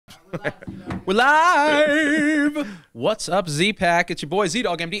We're live. What's up, Z-Pack? It's your boy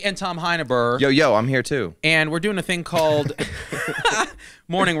Z-Dog MD and Tom Heineberg. Yo, I'm here too. And we're doing a thing called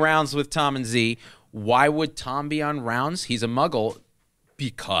Morning Rounds with Tom and Z. Why would Tom be on Rounds? He's a muggle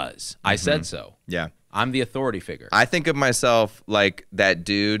because I said so. Yeah. I'm the authority figure. I think of myself like that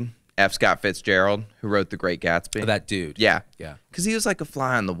dude, F. Scott Fitzgerald, who wrote The Great Gatsby. Oh, that dude. Yeah. Yeah. Because he was like a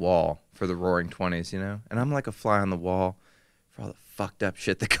fly on the wall for the Roaring Twenties, you know? And I'm like a fly on the wall for all the fucked up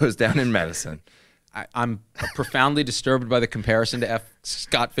shit that goes down in medicine. I'm profoundly disturbed by the comparison to F.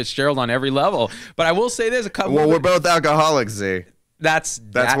 Scott Fitzgerald on every level. But I will say there's a couple. Well, we're both alcoholics, Z. That's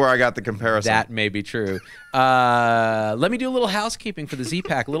where I got the comparison. That may be true. Let me do a little housekeeping for the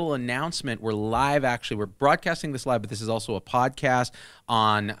Z-Pack. A little announcement. We're live, actually. We're broadcasting this live, but this is also a podcast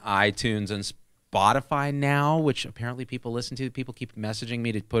on iTunes and Spotify now, which apparently people listen to. People keep messaging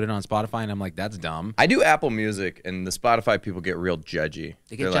me to put it on Spotify, and I'm like, that's dumb. I do Apple Music, and the Spotify people get real judgy.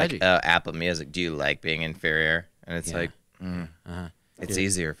 They're judgy. Like, Apple Music, do you like being inferior? And it's like, it's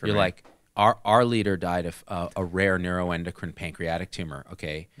easier for me. You're like, our leader died of a rare neuroendocrine pancreatic tumor.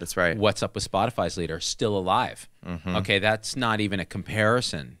 Okay, that's right. What's up with Spotify's leader? Still alive. Okay, that's not even a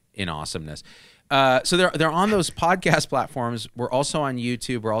comparison in awesomeness. So they're on those podcast platforms. We're also on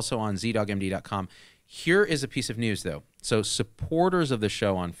YouTube. We're also on zdogmd.com. Here is a piece of news, though. So supporters of the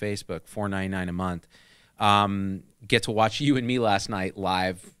show on Facebook, $4.99 a month, get to watch you and me last night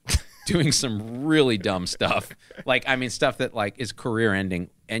live doing some really dumb stuff. Like, I mean, stuff that like is career-ending,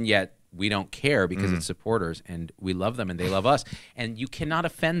 and yet we don't care because it's supporters, and we love them, and they love us. And you cannot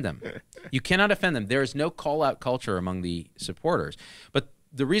offend them. You cannot offend them. There is no call-out culture among the supporters. But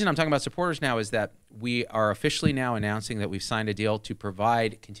the reason I'm talking about supporters now is that we are officially now announcing that we've signed a deal to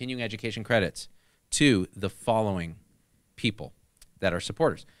provide continuing education credits to the following people that are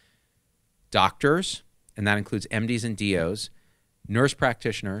supporters. Doctors, and that includes MDs and DOs, nurse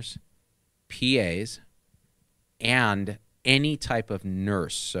practitioners, PAs, and any type of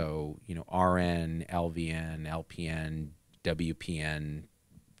nurse, so, you know, RN, LVN, LPN, WPN,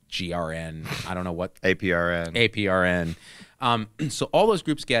 GRN, I don't know what. APRN. So all those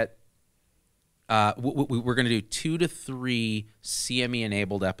groups get, we're going to do 2 to 3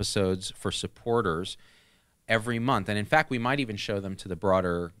 CME-enabled episodes for supporters every month. And in fact, we might even show them to the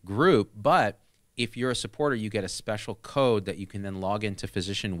broader group. But if you're a supporter, you get a special code that you can then log into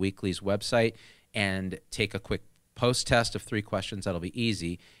Physician Weekly's website and take a quick post-test of 3 questions. That'll be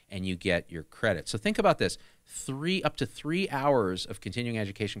easy, and you get your credit. So think about this. Up to 3 hours of continuing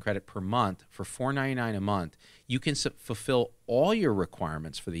education credit per month for $4.99 a month. You can fulfill all your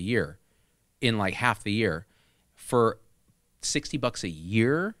requirements for the year in like half the year for $60 a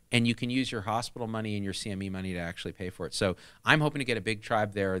year, and you can use your hospital money and your CME money to actually pay for it. So I'm hoping to get a big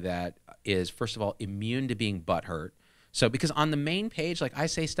tribe there that is, first of all, immune to being butthurt. So because on the main page, like I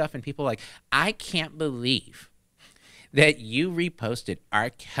say stuff and people are like, I can't believe that you reposted R.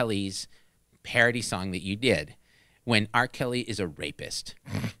 Kelly's parody song that you did when R. Kelly is a rapist.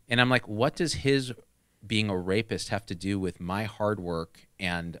 And I'm like, what does his being a rapist have to do with my hard work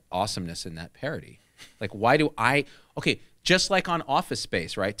and awesomeness in that parody? Like, why do I, okay, just like on Office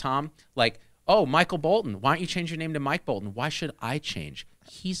Space, right, Tom? Like, oh, Michael Bolton, why don't you change your name to Mike Bolton? Why should I change?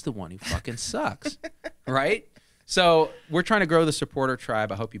 He's the one who fucking sucks, right? So we're trying to grow the supporter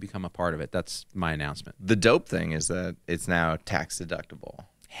tribe. I hope you become a part of it. That's my announcement. The dope thing is that it's now tax deductible.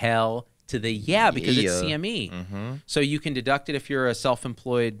 Hell to the yeah, because it's CME. So you can deduct it if you're a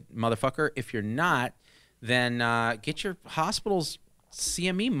self-employed motherfucker. If you're not, then get your hospital's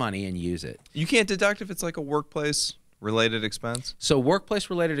CME money and use it. You can't deduct if it's like a workplace-related expense? So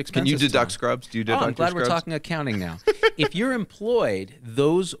workplace-related expenses. Can you deduct scrubs? Do you deduct I'm glad your we're scrubs? talking accounting now. If you're employed,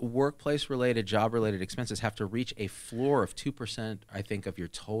 those workplace-related, job-related expenses have to reach a floor of 2%, I think, of your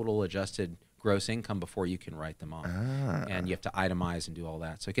total adjusted gross income before you can write them off. And you have to itemize and do all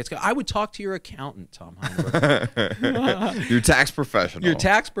that. So it gets. I would talk to your accountant, Tom Heineberg. Your tax professional. Your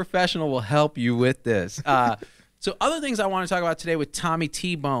tax professional will help you with this. So other things I want to talk about today with Tommy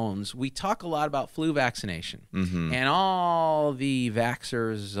T-Bones, we talk a lot about flu vaccination. And all the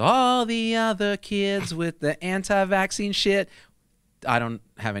vaxxers, all the other kids with the anti-vaccine shit. I don't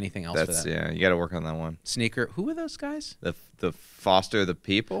have anything else for that. Yeah, you got to work on that one. Sneaker. Who are those guys? The Foster the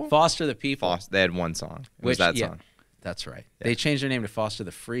People? Foster the People. They had one song. It was that song. That's right. Yeah. They changed their name to Foster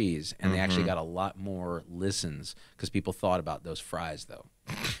the Freeze, and they actually got a lot more listens because people thought about those fries, though.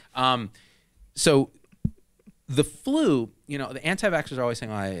 So the flu, you know, the anti-vaxxers are always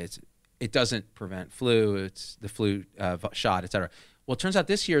saying, oh, it doesn't prevent flu, it's the flu shot, et cetera. Well, it turns out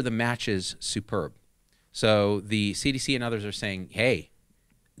this year the match is superb. So the CDC and others are saying, hey,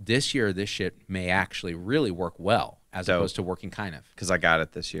 this year this shit may actually really work well as Dope. opposed to working kind of. Because I got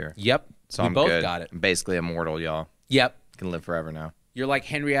it this year. Yep. So we I'm both good. got it. I'm basically immortal, y'all. Yep. Can live forever now. You're like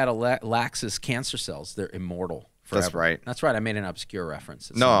Henrietta Lacks' cancer cells. They're immortal forever. That's right. That's right. I made an obscure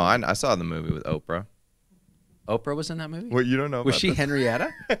reference. No, I saw the movie with Oprah. Oprah was in that movie? Well, you don't know Was about she this?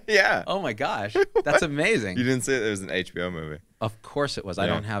 Henrietta? Yeah. Oh, my gosh. That's amazing. You didn't see it? It was an HBO movie. Of course it was. I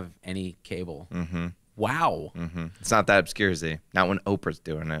Yeah. don't have any cable. Mm-hmm. Wow. Mm-hmm. It's not that obscure, Z. Not when Oprah's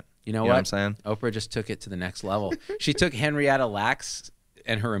doing it. You know what what? I'm saying? Oprah just took it to the next level. She took Henrietta Lacks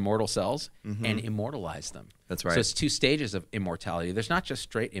and her immortal cells and immortalized them. That's right. So it's 2 stages of immortality. There's not just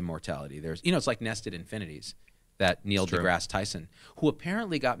straight immortality. There's, it's like nested infinities that Neil deGrasse Tyson, who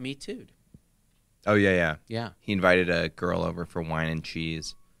apparently got Me Too'd. Oh, yeah, yeah. Yeah. He invited a girl over for wine and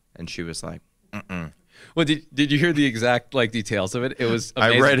cheese, and she was like, mm-mm. Well, did you hear the exact details of it? It was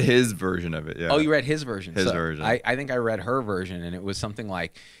amazing. I read his version of it, yeah. Oh, you read his version. His version. I think I read her version, and it was something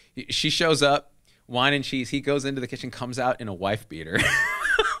like, she shows up, wine and cheese. He goes into the kitchen, comes out in a wife beater.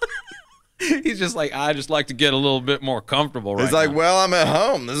 He's just like, I just like to get a little bit more comfortable right He's like, now. well, I'm at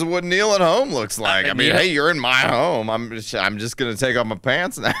home. This is what Neil at home looks like. I mean, Neil- hey, you're in my home. I'm just going to take off my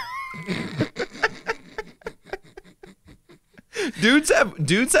pants now. Dudes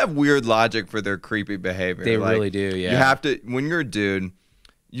have weird logic for their creepy behavior. They Like, really do, yeah. You have to, when you're a dude,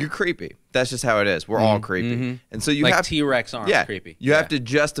 you're creepy. That's just how it is. We're all creepy. And so you like have T-Rex arms creepy. You have to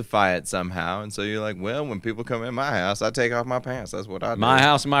justify it somehow. And so you're like, well, when people come in my house, I take off my pants. That's what I do. My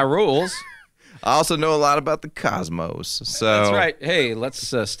house, my rules. I also know a lot about the cosmos. So That's right. Hey,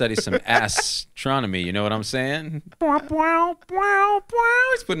 let's study some astronomy. You know what I'm saying?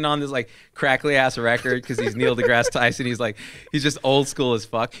 He's putting on this like crackly ass record because he's Neil deGrasse Tyson. He's just old school as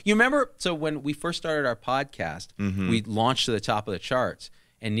fuck. You remember? So when we first started our podcast, we launched to the top of the charts.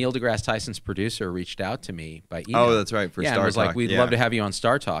 And Neil deGrasse Tyson's producer reached out to me by email. Oh, that's right, for Star and was like, Talk, we'd yeah. love to have you on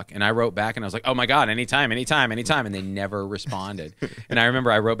Star Talk. And I wrote back and I was like, oh my God, anytime. And they never responded. And I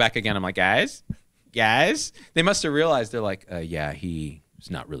remember I wrote back again. I'm like, guys, they must have realized. They're like, yeah, he's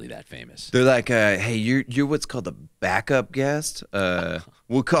not really that famous. they're like, hey, you're what's called a backup guest.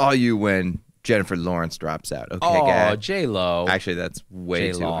 We'll call you when Jennifer Lawrence drops out. Okay, Oh, guy. J-Lo. Actually, that's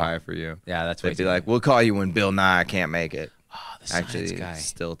way too J-Law. high for you. Yeah, that's They'd way be too like, we'll call you when Bill Nye can't make it. Oh, the science Actually, guy.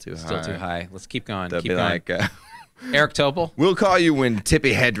 still too high. Still too high. Let's keep going. They'll keep be going. like, Eric Topol. we'll call you when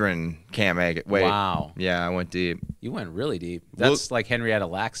Tippi Hedren can't make it. Wait. Wow. Yeah, I went deep. You went really deep. That's like Henrietta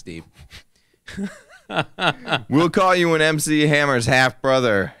Lacks deep. We'll call you when MC Hammer's half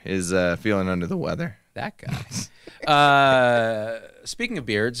brother is feeling under the weather. That guy. Speaking of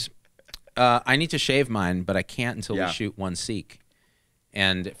beards, I need to shave mine, but I can't until we shoot One Seek.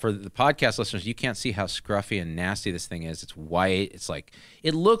 And for the podcast listeners, you can't see how scruffy and nasty this thing is. It's white. It's like,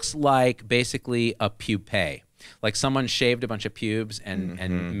 it looks like basically a pupae. Like someone shaved a bunch of pubes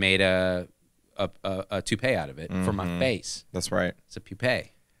and made a toupee out of it for my face. That's right. It's a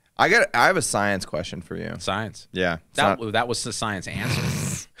pupae. I have a science question for you. Science. Yeah. That was the science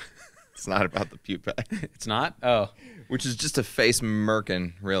answer. It's not about the pupae. It's not? Oh. Which is just a face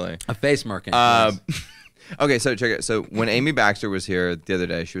merkin, really. A face merkin. Yes. Okay, so check it. So when Amy Baxter was here the other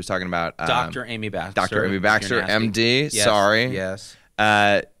day, she was talking about Dr. Amy Baxter. Dr. Amy Baxter, You're nasty. MD. Yes, Sorry. Yes.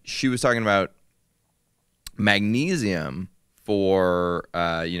 She was talking about magnesium for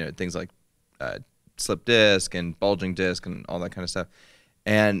things like slip disc and bulging disc and all that kind of stuff.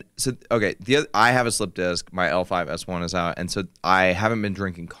 And so, okay, I have a slip disc. My L5S1 is out, and so I haven't been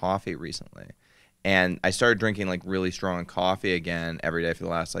drinking coffee recently. And I started drinking like really strong coffee again every day for the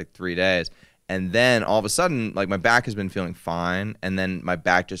last like 3 days. And then all of a sudden, like my back has been feeling fine, and then my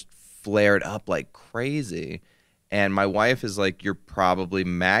back just flared up like crazy. And my wife is like, "You're probably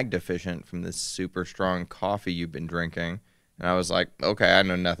mag deficient from this super strong coffee you've been drinking." And I was like, "Okay, I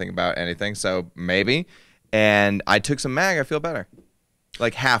know nothing about anything, so maybe." And I took some mag. I feel better,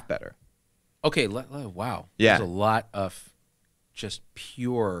 like half better. Okay. Wow. Yeah. There's a lot of just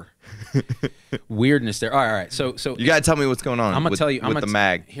pure weirdness there. All right. So You gotta tell me what's going on. I'm gonna tell you. with the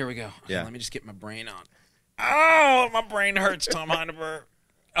mag. Here we go. Yeah. Let me just get my brain on. Oh, my brain hurts, Tom Heineberg.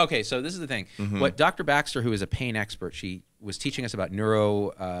 Okay, so this is the thing. What Dr. Baxter, who is a pain expert, she was teaching us about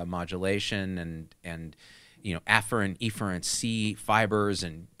neuromodulation and afferent, efferent C fibers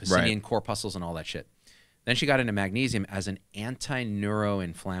and Pacinian corpuscles and all that shit. Then she got into magnesium as an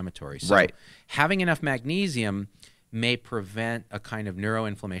anti-neuroinflammatory. So having enough magnesium may prevent a kind of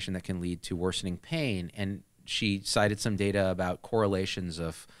neuroinflammation that can lead to worsening pain. And she cited some data about correlations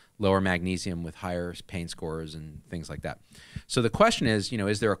of lower magnesium with higher pain scores and things like that. So the question is,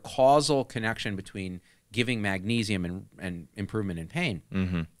 is there a causal connection between giving magnesium and improvement in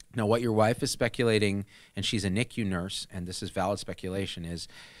pain? Now, what your wife is speculating, and she's a NICU nurse, and this is valid speculation, is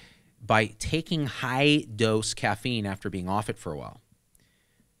by taking high dose caffeine after being off it for a while,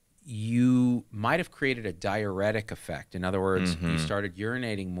 you might have created a diuretic effect. In other words, you started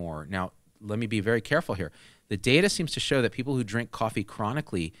urinating more. Now, let me be very careful here. The data seems to show that people who drink coffee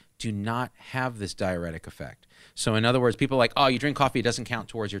chronically do not have this diuretic effect. So in other words, people are like, oh, you drink coffee, it doesn't count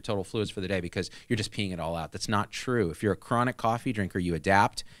towards your total fluids for the day because you're just peeing it all out. That's not true. If you're a chronic coffee drinker, you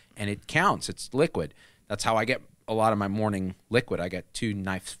adapt and it counts. It's liquid. That's how I get a lot of my morning liquid. I get 2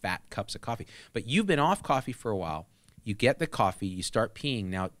 nice fat cups of coffee. But you've been off coffee for a while. You get the coffee, you start peeing.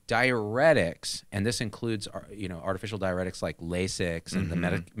 Now, diuretics, and this includes artificial diuretics like Lasix and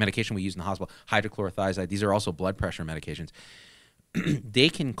the medication we use in the hospital, hydrochlorothiazide. These are also blood pressure medications. They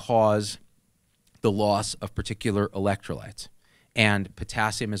can cause the loss of particular electrolytes. And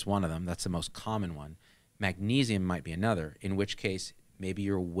potassium is one of them. That's the most common one. Magnesium might be another, in which case maybe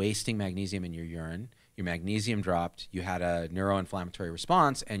you're wasting magnesium in your urine. Your magnesium dropped, you had a neuroinflammatory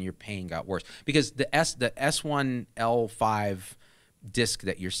response, and your pain got worse. Because the S1L5 disc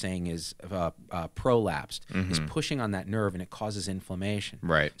that you're saying is prolapsed is pushing on that nerve, and it causes inflammation.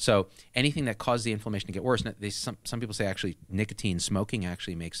 Right. So anything that causes the inflammation to get worse, and some people say actually nicotine smoking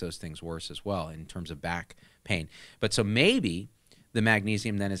actually makes those things worse as well in terms of back pain. But so maybe the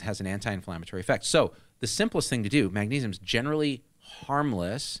magnesium then has an anti-inflammatory effect. So the simplest thing to do, magnesium is generally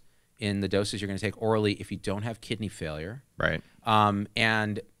harmless in the doses you're going to take orally if you don't have kidney failure. Right.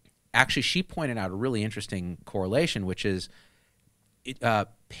 And actually, she pointed out a really interesting correlation, which is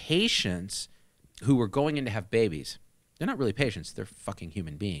patients who were going in to have babies, they're not really patients, they're fucking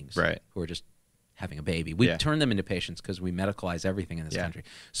human beings who are just having a baby. We turn them into patients because we medicalize everything in this country.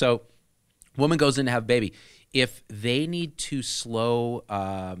 So woman goes in to have a baby. If they need to slow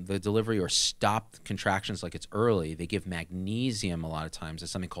the delivery or stop contractions like it's early, they give magnesium a lot of times.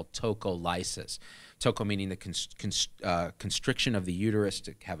 It's something called tocolysis. Toco meaning the constriction of the uterus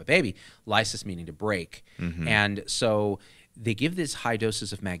to have a baby, lysis meaning to break. And so they give these high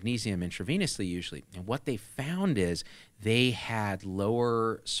doses of magnesium intravenously usually. And what they found is they had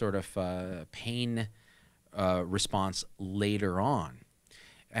lower sort of pain response later on.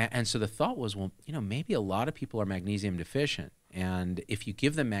 And so the thought was, well, maybe a lot of people are magnesium deficient. And if you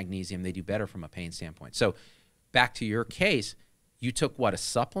give them magnesium, they do better from a pain standpoint. So back to your case, you took what, a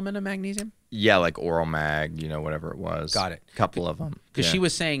supplement of magnesium? Yeah, like oral mag, whatever it was. Got it. A couple of them. Because she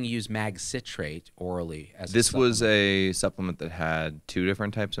was saying use mag citrate orally as a supplement. This was a supplement that had 2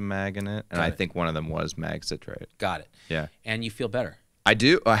 different types of mag in it. And I think one of them was mag citrate. Got it. Yeah. And you feel better. I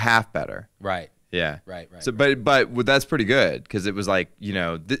do, a half better. Right. Yeah. Right. So, but that's pretty good because it was like,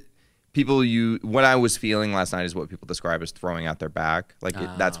 what I was feeling last night is what people describe as throwing out their back. Like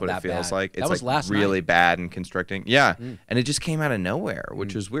that's what it feels bad. like. It's was like last really night. bad and constricting. Yeah. And it just came out of nowhere,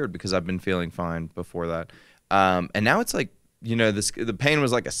 which is weird because I've been feeling fine before that. And now it's like, the pain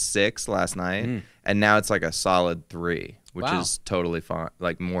was like a 6 last night and now it's like a solid 3. Which is totally fine,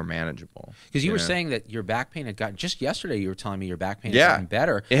 like more manageable. Because you were saying that your back pain had gotten, just yesterday you were telling me your back pain had gotten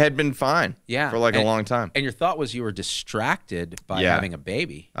better. It had been fine for like a long time. And your thought was you were distracted by having a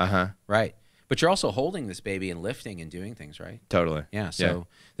baby. Right. But you're also holding this baby and lifting and doing things, right? Totally. Yeah, so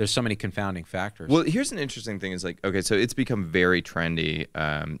there's so many confounding factors. Well, here's an interesting thing is like, okay, so it's become very trendy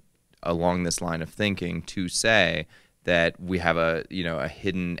along this line of thinking to say that we have a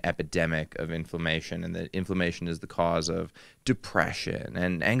hidden epidemic of inflammation, and that inflammation is the cause of depression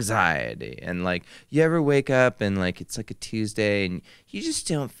and anxiety. And like, you ever wake up and like it's like a Tuesday and you just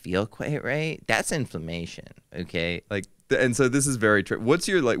don't feel quite right? That's inflammation, okay? Like, and so this is very true. What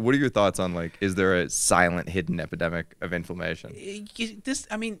are your thoughts on like, is there a silent hidden epidemic of inflammation?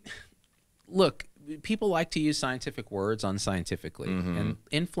 Look, people like to use scientific words unscientifically, and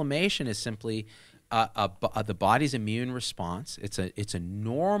inflammation is simply the body's immune response. It's a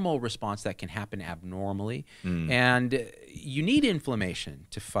normal response that can happen abnormally, and you need inflammation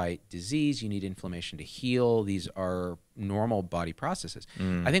to fight disease. You need inflammation to heal. These are normal body processes.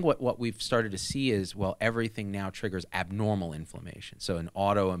 I think what we've started to see is, well, everything now triggers abnormal inflammation. So an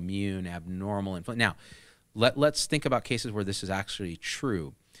autoimmune abnormal inflammation. Now, let's think about cases where this is actually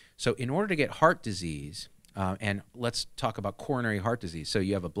true. So in order to get heart disease, and let's talk about coronary heart disease. So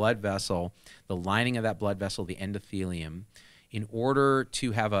you have a blood vessel, the lining of that blood vessel, the endothelium. In order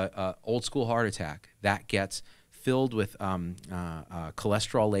to have a old school heart attack, that gets filled with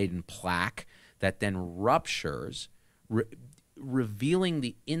cholesterol-laden plaque that then ruptures, revealing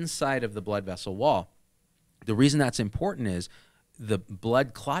the inside of the blood vessel wall. The reason that's important is the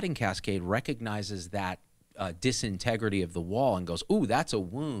blood clotting cascade recognizes that disintegrity of the wall and goes, ooh, that's a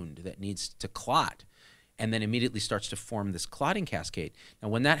wound that needs to clot, and then immediately starts to form this clotting cascade. Now,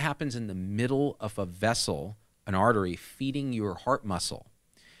 when that happens in the middle of a vessel, an artery feeding your heart muscle,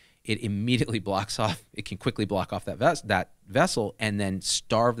 it immediately blocks off. It can quickly block off that vessel and then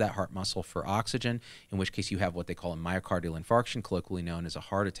starve that heart muscle for oxygen, in which case you have what they call a myocardial infarction, colloquially known as a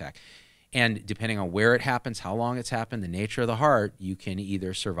heart attack. And depending on where it happens, how long it's happened, the nature of the heart, you can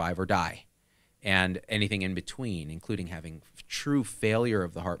either survive or die. And anything in between, including having true failure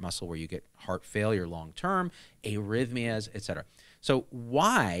of the heart muscle where you get heart failure long term, arrhythmias, etc. So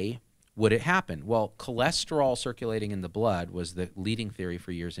why would it happen? Well, cholesterol circulating in the blood was the leading theory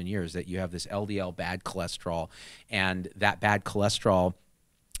for years and years, that you have this LDL, bad cholesterol, and that bad cholesterol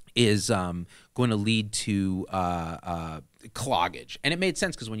is going to lead to cloggage. And it made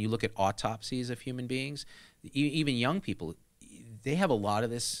sense because when you look at autopsies of human beings, even young people, they have a lot of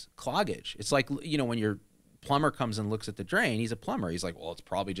this cloggage. It's like, you know, when your plumber comes and looks at the drain, he's a plumber. He's like, well, it's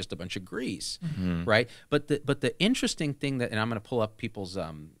probably just a bunch of grease, right? But the interesting thing that, and I'm going to pull up people's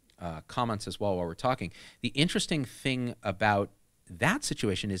comments as well while we're talking. The interesting thing about that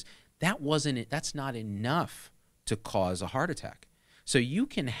situation is that's not enough to cause a heart attack. So you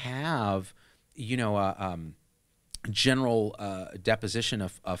can have, you know, general deposition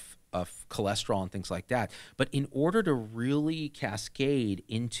of cholesterol and things like that. But in order to really cascade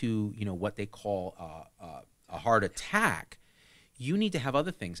into, you know, what they call a heart attack, you need to have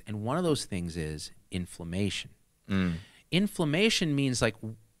other things. And one of those things is inflammation. Inflammation means like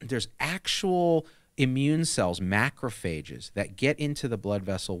there's actual immune cells, macrophages, that get into the blood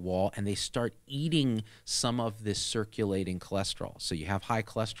vessel wall and they start eating some of this circulating cholesterol. So you have high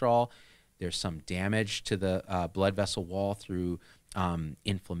cholesterol, there's some damage to the blood vessel wall through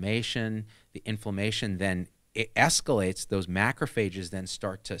inflammation. The inflammation then it escalates. Those macrophages then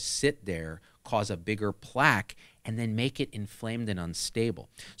start to sit there, cause a bigger plaque, and then make it inflamed and unstable.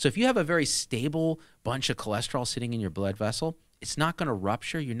 So if you have a very stable bunch of cholesterol sitting in your blood vessel, it's not going to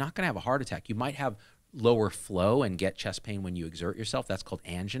rupture. You're not going to have a heart attack. You might have lower flow and get chest pain when you exert yourself. That's called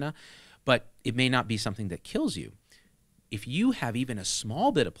angina. But it may not be something that kills you. If you have even a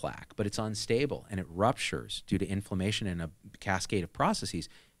small bit of plaque, but it's unstable and it ruptures due to inflammation and a cascade of processes,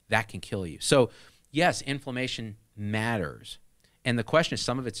 that can kill you. So yes, inflammation matters. And the question is,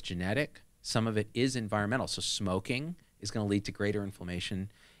 some of it's genetic, some of it is environmental. So smoking is going to lead to greater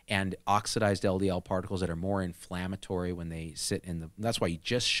inflammation and oxidized LDL particles that are more inflammatory when they sit in the, that's why you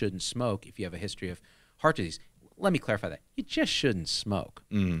just shouldn't smoke if you have a history of heart disease. Let me clarify that. You just shouldn't smoke.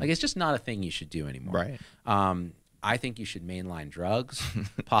 Like, it's just not a thing you should do anymore. Right. I think you should mainline drugs,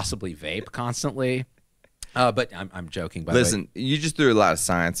 possibly vape constantly. But I'm joking, by the way. Listen, you just threw a lot of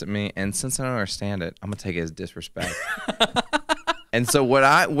science at me, and since I don't understand it, I'm going to take it as disrespect. And so what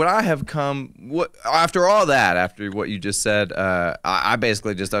I have come, after all that, after what you just said, I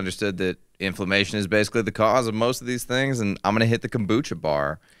basically just understood that inflammation is basically the cause of most of these things, and I'm going to hit the kombucha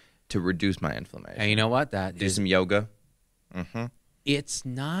bar to reduce my inflammation. And you know what? Do some yoga. It's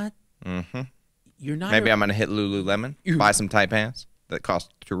not... You're not. Maybe I'm going to hit Lululemon, buy some tight pants that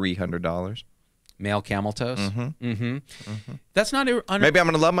cost $300. Male camel toes. That's not. Maybe I'm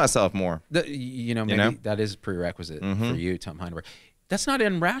going to love myself more. Maybe that is a prerequisite for you, Tom Heidenberg. That's not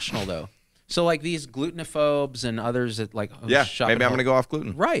irrational though. So like these glutenophobes and others that like shop maybe I'm going to go off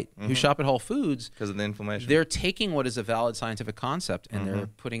gluten. Right. Who shop at Whole Foods because of the inflammation. They're taking what is a valid scientific concept and they're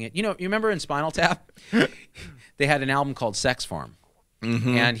putting it. You remember in Spinal Tap, they had an album called Sex Farm.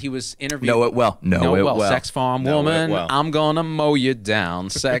 And he was interviewed. Know it well. Know it well. Sex farm woman, I'm gonna mow you down.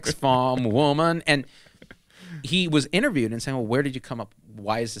 Sex farm woman. And he was interviewed and saying, well, where did you come up?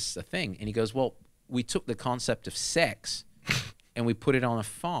 Why is this a thing? And he goes, well, we took the concept of sex and we put it on a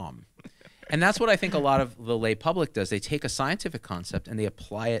farm. And that's what I think a lot of the lay public does. They take a scientific concept and they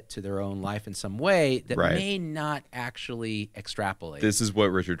apply it to their own life in some way that may not actually extrapolate. This is what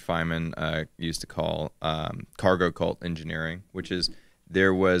Richard Feynman used to call cargo cult engineering, which is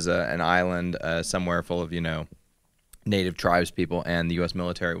there was an island somewhere full of, native tribes people, and the U.S.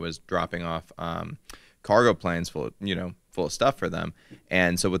 military was dropping off cargo planes full of stuff for them.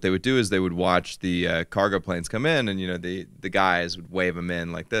 And so what they would do is they would watch the cargo planes come in, and the guys would wave them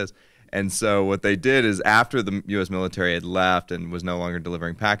in like this. And so what they did is after the U.S. military had left and was no longer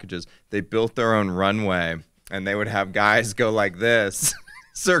delivering packages, they built their own runway, and they would have guys go like this,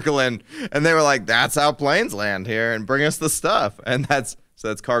 circling, and they were like, that's how planes land here and bring us the stuff. And that's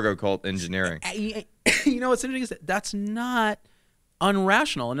cargo cult engineering. What's interesting is that's not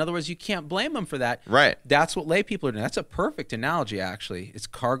unrational. In other words, you can't blame them for that. Right. That's what lay people are doing. That's a perfect analogy, actually. It's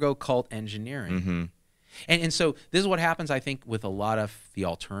cargo cult engineering. And so this is what happens, I think, with a lot of the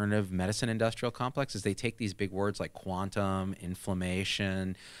alternative medicine industrial complex is they take these big words like quantum,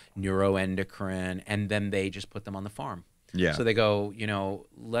 inflammation, neuroendocrine, and then they just put them on the farm. Yeah. So they go,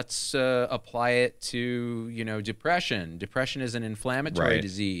 let's apply it to, depression. Depression is an inflammatory Right.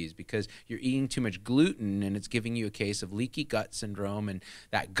 disease because you're eating too much gluten and it's giving you a case of leaky gut syndrome, and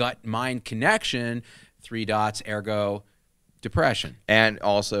that gut-mind connection, 3 dots, ergo, depression. And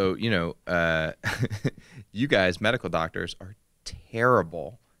also, you guys, medical doctors, are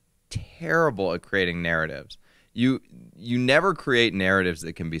terrible at creating narratives. You never create narratives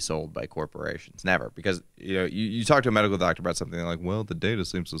that can be sold by corporations. Never. Because, you talk to a medical doctor about something like, well, the data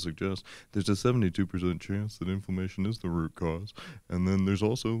seems to suggest there's a 72% chance that inflammation is the root cause. And then there's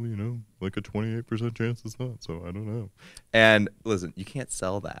also, like a 28% chance it's not. So I don't know. And listen, you can't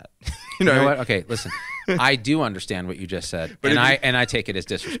sell that. You know what? Okay, listen. I do understand what you just said, but I take it as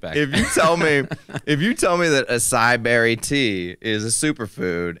disrespect. If you tell me that acai berry tea is a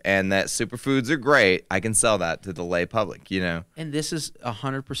superfood and that superfoods are great, I can sell that to the lay public, And this is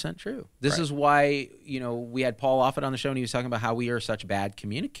 100% true. This Right. is why, we had Paul Offit on the show, and he was talking about how we are such bad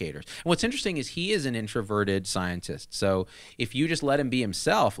communicators. And what's interesting is he is an introverted scientist. So if you just let him be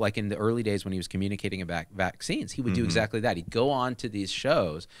himself, like in the early days when he was communicating about vaccines, he would do exactly that. He'd go on to these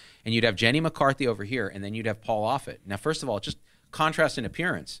shows, and you'd have Jenny McCarthy over here, and then you'd have Paul Offit. Now, first of all, just contrast in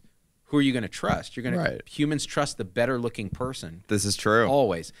appearance. Who are you going to trust? You're going Right. to humans trust the better looking person. This is true.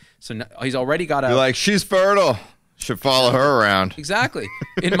 Always. So now, he's already got You're like, she's fertile. Should follow her around. Exactly.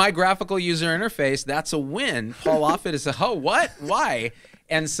 In my graphical user interface, that's a win. Paul Offit is what? Why?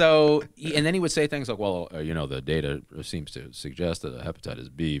 And so, and then he would say things like, well, the data seems to suggest that a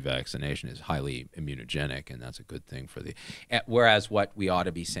hepatitis B vaccination is highly immunogenic, and that's a good thing for the. Whereas what we ought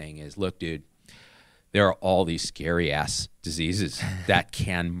to be saying is, look, dude, there are all these scary ass diseases that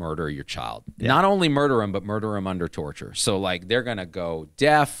can murder your child. Yeah. Not only murder them, but murder them under torture. So like they're going to go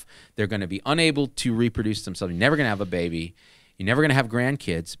deaf. They're going to be unable to reproduce themselves. You're never going to have a baby. You're never going to have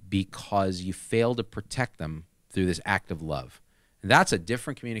grandkids because you fail to protect them through this act of love. And that's a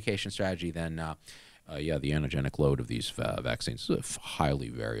different communication strategy than, the antigenic load of these vaccines is a highly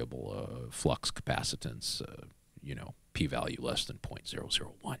variable flux capacitance, p-value less than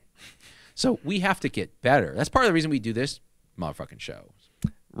 0.001. So we have to get better. That's part of the reason we do this motherfucking show.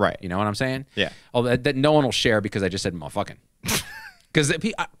 Right. You know what I'm saying? Yeah. Although that no one will share because I just said motherfucking. Because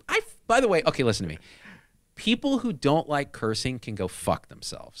by the way, okay, listen to me. People who don't like cursing can go fuck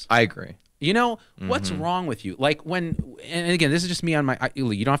themselves. I agree. What's wrong with you? Like and again, this is just me on my,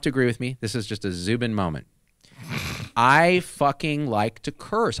 you don't have to agree with me. This is just a Zubin moment. I fucking like to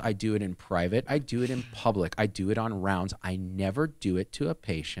curse. I do it in private. I do it in public. I do it on rounds. I never do it to a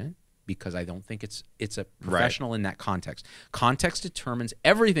patient because I don't think it's a professional in that context. Context determines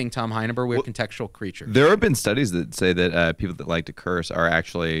everything, Tom Heineber. We're contextual creatures. There have been studies that say that people that like to curse are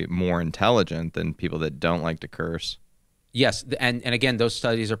actually more intelligent than people that don't like to curse. Yes, and again, those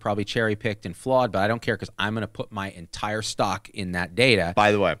studies are probably cherry-picked and flawed, but I don't care because I'm going to put my entire stock in that data.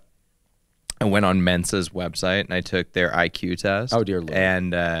 By the way, I went on Mensa's website and I took their IQ test. Oh, dear Lord.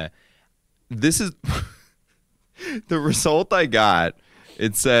 And this is the result I got.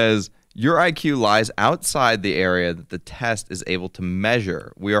 It says, your IQ lies outside the area that the test is able to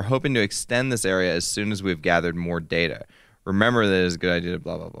measure. We are hoping to extend this area as soon as we've gathered more data. Remember that it's a good idea to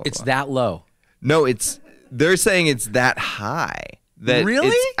blah, blah, blah. It's blah. that low. No, they're saying it's that high. That Really?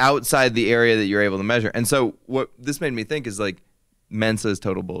 It's outside the area that you're able to measure. And so what this made me think is like, Mensa is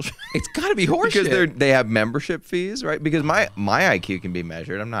total bullshit. It's got to be horseshit. Because they have membership fees, right? Because my IQ can be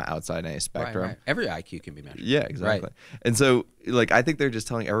measured. I'm not outside any spectrum. Right. Every IQ can be measured. Yeah, exactly. Right. And so, like, I think they're just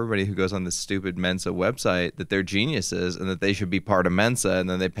telling everybody who goes on this stupid Mensa website that they're geniuses and that they should be part of Mensa, and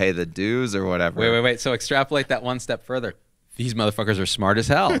then they pay the dues or whatever. Wait. So extrapolate that one step further. These motherfuckers are smart as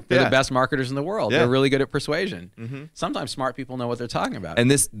hell. They're Yeah. the best marketers in the world. Yeah. They're really good at persuasion. Sometimes smart people know what they're talking about.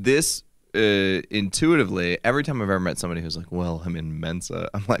 And this intuitively, every time I've ever met somebody who's like, well, I'm in Mensa,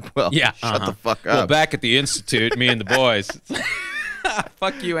 I'm like, well, shut the fuck up. Well, back at the Institute, me and the boys.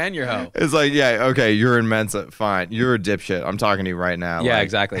 Fuck you and your hoe. It's like, yeah, okay, you're in Mensa, fine. You're a dipshit. I'm talking to you right now. Yeah, like,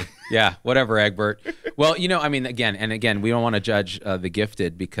 exactly. Yeah, whatever, Egbert. Well, I mean, again, we don't want to judge the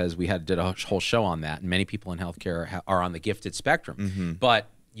gifted because we did a whole show on that, and many people in healthcare are on the gifted spectrum. But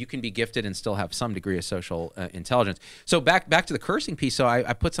you can be gifted and still have some degree of social intelligence. So back to the cursing piece. So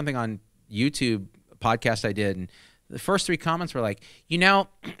I put something on YouTube podcast I did, and the first 3 comments were like,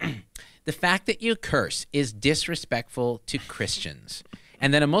 the fact that you curse is disrespectful to Christians.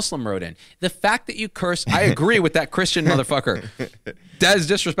 And then a Muslim wrote in, the fact that you curse, I agree with that Christian motherfucker. That is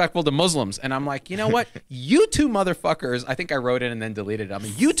disrespectful to Muslims. And I'm like, you know what? You two motherfuckers, I think I wrote in and then deleted it. I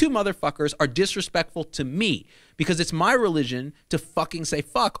mean, you two motherfuckers are disrespectful to me because it's my religion to fucking say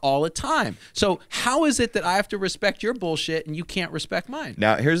fuck all the time. So how is it that I have to respect your bullshit and you can't respect mine?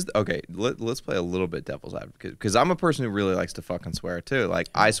 Now, okay, let's play a little bit devil's advocate, because I'm a person who really likes to fucking swear too. Like,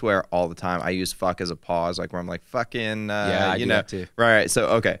 I swear all the time. I use fuck as a pause, like where I'm like, fucking, I do that too. Right. So,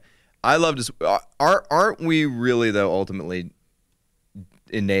 okay. I love to, aren't we really, though, ultimately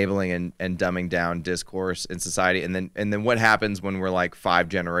enabling and dumbing down discourse in society? And then what happens when we're like 5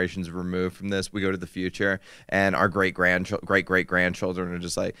 generations removed from this? We go to the future, and our great great grandchildren are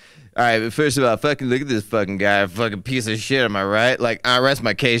just like, all right, but first of all, fucking look at this fucking guy, fucking piece of shit, am I right? Like, I rest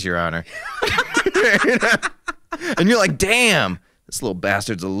my case, Your Honor. You know? And you're like, damn, this little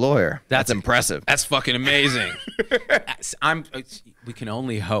bastard's a lawyer. That's impressive. That's fucking amazing. We can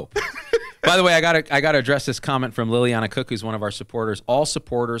only hope. By the way, I gotta address this comment from Liliana Cook, who's one of our supporters. All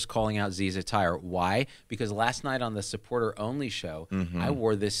supporters calling out Z's attire. Why? Because last night on the supporter only show, I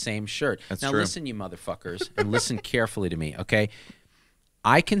wore this same shirt. That's now true. Listen, you motherfuckers, and listen carefully to me, okay?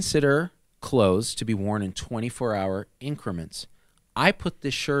 I consider clothes to be worn in 24-hour increments. I put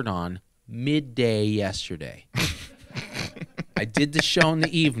this shirt on midday yesterday. I did the show in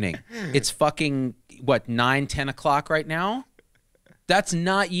the evening. It's fucking, what, 9, 10 o'clock right now? That's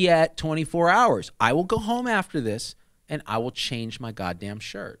not yet 24 hours. I will go home after this, and I will change my goddamn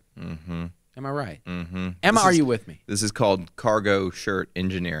shirt. Am I right? Emma, are you with me? This is called cargo shirt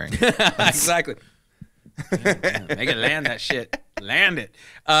engineering. Exactly. Make it land that shit. Land it.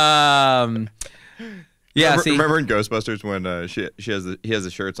 Yeah. Remember in Ghostbusters when he has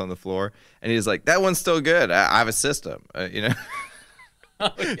the shirts on the floor, and he's like, "That one's still good. I have a system." You know. Oh,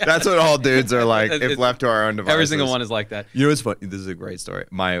 yeah. That's what all dudes are like if left to our own devices. Every single one is like that. You know what's funny? This is a great story.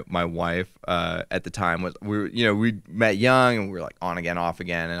 My wife at the time was we met young, and we were like on again, off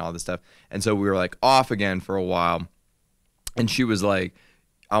again, and all this stuff. And so we were like off again for a while, and she was like,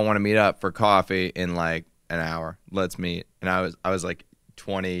 "I want to meet up for coffee in like an hour. Let's meet." And I was like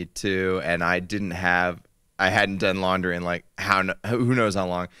 22, and I hadn't done laundry in like who knows how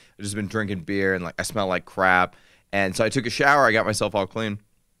long. I've just been drinking beer, and like I smell like crap. And so I took a shower. I got myself all clean.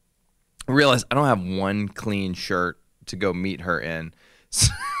 I realized I don't have one clean shirt to go meet her in.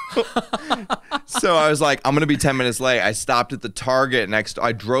 So I was like, I'm going to be 10 minutes late. I stopped at the Target next door.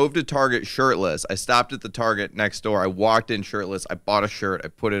 I drove to Target shirtless. I stopped at the Target next door. I walked in shirtless. I bought a shirt. I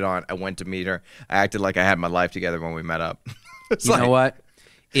put it on. I went to meet her. I acted like I had my life together when we met up. You know what?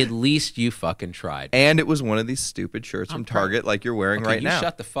 At least you fucking tried. And it was one of these stupid shirts from Target like you're wearing right now.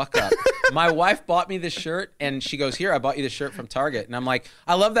 Shut the fuck up. My wife bought me this shirt, and she goes, "Here, I bought you this shirt from Target." And I'm like,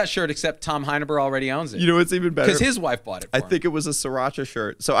 I love that shirt, except Tom Heineber already owns it. You know what's even better? Because his wife bought it for him. I think it was a sriracha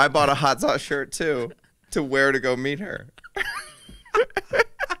shirt. So I bought a hot sauce shirt, too, to wear to go meet her.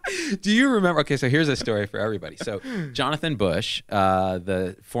 Do you remember? Okay, so here's a story for everybody. So Jonathan Bush,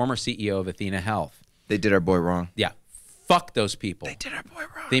 the former CEO of Athena Health. They did our boy wrong. Yeah. Fuck those people. They did our boy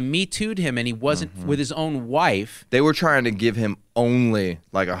wrong. They Me Too'd him, and he wasn't with his own wife. They were trying to give him only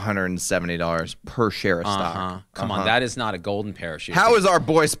like $170 per share of stock. Come on, that is not a golden parachute. How is our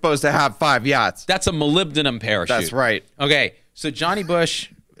boy supposed to have 5 yachts? That's a molybdenum parachute. That's right. Okay, so Johnny Bush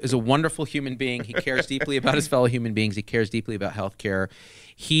is a wonderful human being. He cares deeply about his fellow human beings. He cares deeply about healthcare.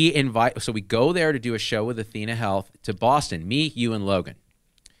 So we go there to do a show with Athena Health to Boston. Me, you, and Logan.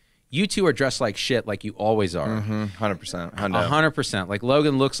 You two are dressed like shit, like you always are. 100%. 100%. Like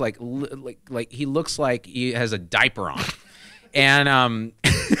Logan looks like he looks like he has a diaper on, and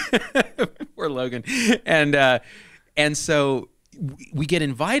poor Logan, and so we get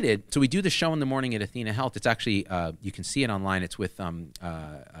invited. So we do the show in the morning at Athena Health. It's actually you can see it online. It's with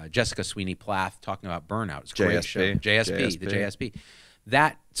Jessica Sweeney Plath talking about burnout. It's a great show. JSP, the JSP.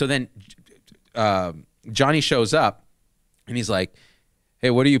 So then Johnny shows up, and he's like,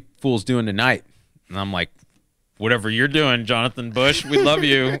 "Hey, what are you fools doing tonight?" And I'm like, "Whatever you're doing, Jonathan Bush. We love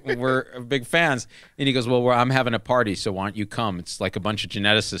you. We're big fans." And he goes, "Well, I'm having a party, so why don't you come? It's like a bunch of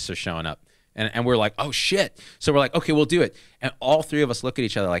geneticists are showing up." And we're like, "Oh, shit." So we're like, "Okay, we'll do it." And all three of us look at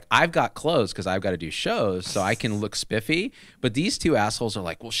each other like, I've got clothes because I've got to do shows, so I can look spiffy. But these two assholes are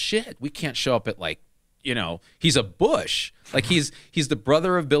like, "Well, shit, we can't show up at like, he's a Bush. Like he's the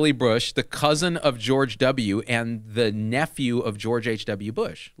brother of Billy Bush, the cousin of George W., and the nephew of George H.W.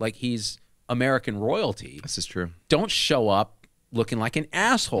 Bush. Like he's American royalty. This is true. Don't show up looking like an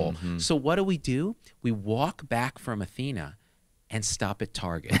asshole." So what do? We walk back from Athena and stop at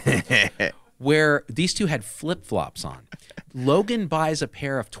Target, where these two had flip-flops on. Logan buys a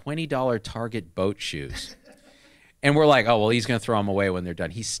pair of $20 Target boat shoes. And we're like, oh, well, he's going to throw them away when they're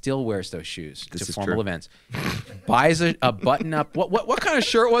done. He still wears those shoes to formal events. Buys a button-up. What kind of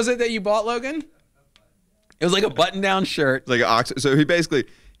shirt was it that you bought, Logan? It was like a button-down shirt. Like an Oxford. So he basically,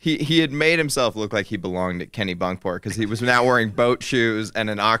 he had made himself look like he belonged at Kenny Bunkport because he was now wearing boat shoes and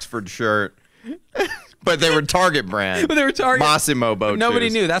an Oxford shirt. But they were Target brand. But they were Target. Massimo boat Nobody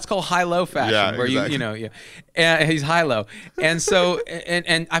shoes. knew. That's called high-low fashion. Yeah, where exactly. And he's high-low. And so,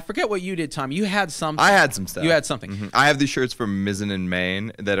 and I forget what you did, Tom. You had something. I had some stuff. You had something. Mm-hmm. I have these shirts from Mizzen in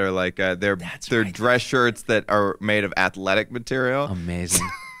Maine that are like, they're right. dress shirts that are made of athletic material. Amazing.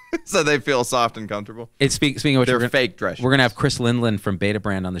 So they feel soft and comfortable. Speaking of which, They're fake dress shirts. We're going to have Chris Lindland from Beta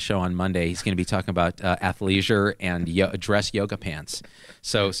Brand on the show on Monday. He's going to be talking about athleisure and dress yoga pants.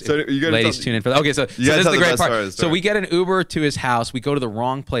 So ladies, tune in for that. Okay, so this is the great part. So we get an Uber to his house. We go to the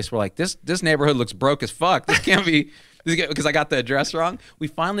wrong place. We're like, this neighborhood looks broke as fuck. This can't be, because I got the address wrong. We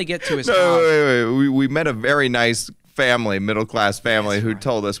finally get to his house. Wait. We met a very nice family, middle-class family, who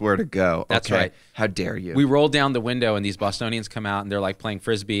told us where to go. That's okay. right. How dare you? We roll down the window, and these Bostonians come out, and they're like playing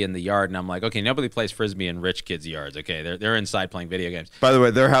Frisbee in the yard. And I'm like, okay, nobody plays Frisbee in rich kids' yards. Okay, they're inside playing video games. By the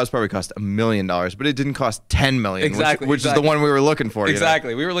way, their house probably cost $1 million, but it didn't cost $10 million, Exactly, which is the one we were looking for.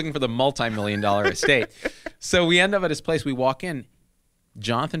 Exactly. We were looking for the multi-million-dollar estate. So we end up at his place. We walk in.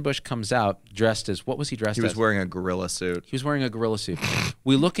 Jonathan Bush comes out dressed as, what was he dressed as? He was wearing a gorilla suit. He was wearing a gorilla suit.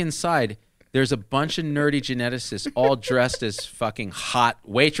 We look inside. There's a bunch of nerdy geneticists all dressed as fucking hot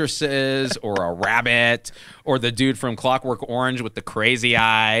waitresses or a rabbit or the dude from Clockwork Orange with the crazy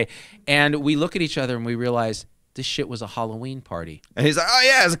eye. And we look at each other and we realize this shit was a Halloween party. And he's like, oh,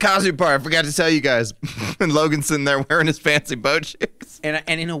 yeah, it's a costume party. I forgot to tell you guys. And Logan's sitting there wearing his fancy boat shoes. And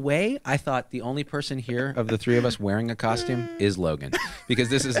in a way, I thought the only person here of the three of us wearing a costume is Logan. Because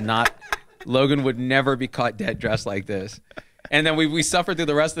this is not... Logan would never be caught dead dressed like this. And then we suffered through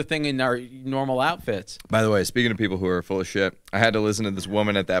the rest of the thing in our normal outfits. By the way, speaking of people who are full of shit, I had to listen to this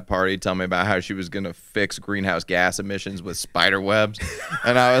woman at that party tell me about how she was going to fix greenhouse gas emissions with spider webs.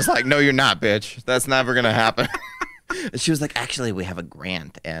 And I was like, no, you're not, bitch. That's never going to happen. She was like, actually, we have a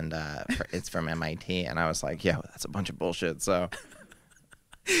grant, and it's from MIT. And I was like, yeah, well, that's a bunch of bullshit. So,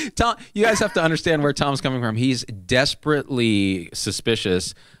 Tom, you guys have to understand where Tom's coming from. He's desperately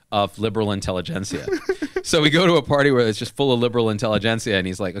suspicious of liberal intelligentsia. So we go to a party where it's just full of liberal intelligentsia, and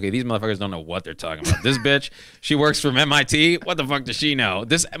he's like, okay, these motherfuckers don't know what they're talking about. This bitch, she works from MIT. What the fuck does she know?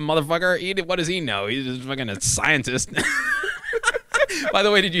 This motherfucker, what does he know? He's just fucking a scientist. By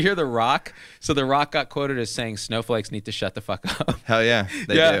the way, did you hear The Rock? So The Rock got quoted as saying snowflakes need to shut the fuck up. Hell yeah,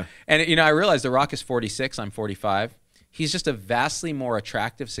 they do. And, I realized The Rock is 46. I'm 45. He's just a vastly more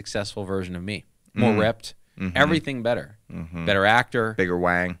attractive, successful version of me. More ripped. Mm-hmm. Everything better. Mm-hmm. Better actor. Bigger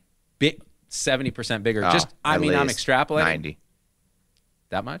wang. 70% bigger. Oh, I'm extrapolating. 90.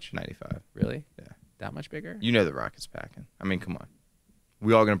 That much? 95. Really? Yeah. That much bigger? You know The Rock is packing. I mean, come on.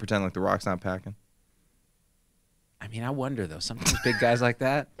 We all going to pretend like The Rock's not packing? I mean, I wonder, though. Sometimes big guys like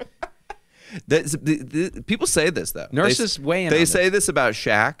that. People say this, though. Nurses weigh in They on say this about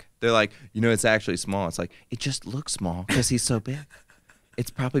Shaq. They're like, it's actually small. It's like, it just looks small because he's so big.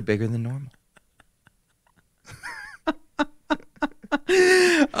 It's probably bigger than normal.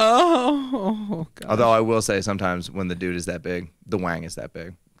 Oh, God. Although I will say sometimes when the dude is that big, the wang is that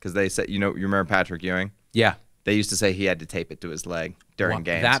big. Because they say, you remember Patrick Ewing? Yeah. They used to say he had to tape it to his leg during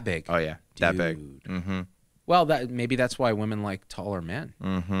games. That big? Oh, yeah. Dude. That big. Mm-hmm. Well, maybe that's why women like taller men.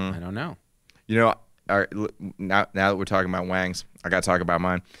 Mm-hmm. I don't know. Now that we're talking about wangs, I got to talk about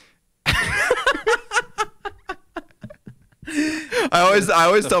mine. I always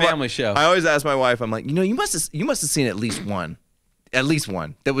tell family show. I always ask my wife. I'm like, you must have seen at least one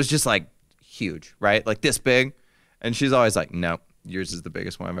that was just like huge, right? Like this big. And she's always like, no, yours is the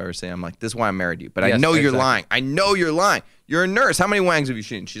biggest one I've ever seen. I'm like, this is why I married you. But yes, I know you're lying. I know you're lying. You're a nurse. How many wangs have you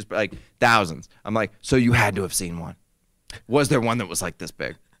seen? She's like, thousands. I'm like, so you had to have seen one. Was there one that was like this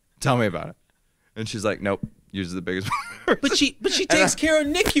big? Tell me about it. And she's like, nope. Yours is the biggest one. But she takes care of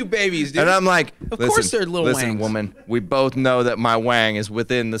NICU babies, dude. And I'm like, of course they're little wangs. Listen, woman, we both know that my wang is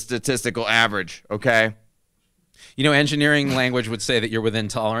within the statistical average, okay? Engineering language would say that you're within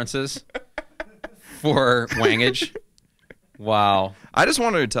tolerances for wangage. Wow. I just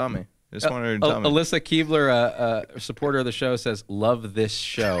wanted her to tell me. Alyssa Keebler, a supporter of the show, says, love this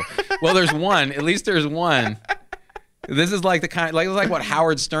show. Well, there's one. At least there's one. This is like like what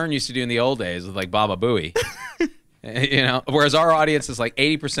Howard Stern used to do in the old days with like Baba Booey. Whereas our audience is like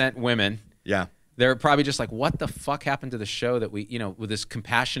 80% women. Yeah. They're probably just like, what the fuck happened to the show that we, with this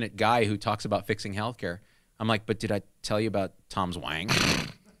compassionate guy who talks about fixing healthcare? I'm like, but did I tell you about Tom's wang?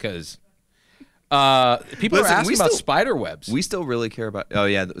 Because People are asking about spider webs. We still really care about. Oh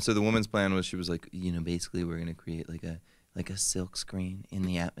yeah. So the woman's plan was, she was like, basically we're gonna create like a silk screen in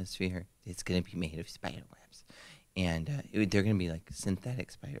the atmosphere. It's gonna be made of spider webs, and they're gonna be like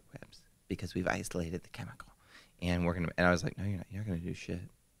synthetic spider webs because we've isolated the chemical, and we're gonna. And I was like, no, you're not. You're not gonna do shit.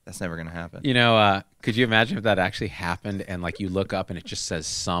 That's never gonna happen. Could you imagine if that actually happened and like you look up and it just says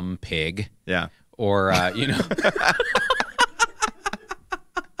some pig? Yeah. Or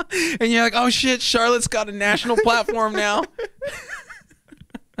and you're like, oh shit, Charlotte's got a national platform now.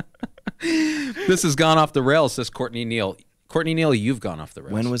 This has gone off the rails, says Courtney Neal. Courtney Neal, you've gone off the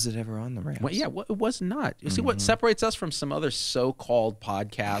rails. When was it ever on the rails? Well, yeah, it was not. You see, what separates us from some other so-called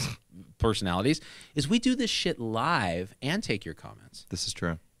podcast personalities is we do this shit live and take your comments. This is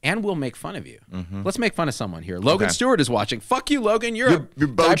true. And we'll make fun of you. Let's make fun of someone here. Logan Stewart is watching. Fuck you, Logan. You're a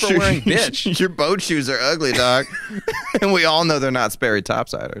diaper-wearing bitch. Your boat shoes are ugly, dog. And we all know they're not Sperry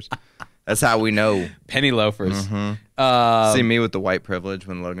topsiders. That's how we know. Penny loafers. See me with the white privilege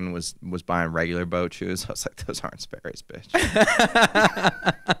when Logan was buying regular boat shoes. I was like, those aren't Sperry's, bitch.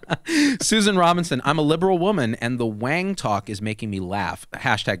 Susan Robinson, I'm a liberal woman, and the Wang talk is making me laugh.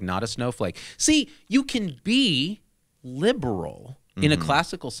 Hashtag not a snowflake. See, you can be liberal in a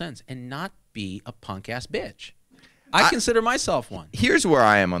classical sense and not be a punk-ass bitch. I consider myself one. Here's where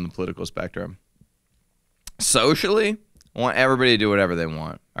I am on the political spectrum. Socially, I want everybody to do whatever they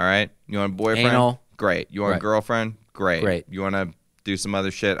want. All right? You want a boyfriend? Anal. Great. You want a girlfriend? Great. You want to do some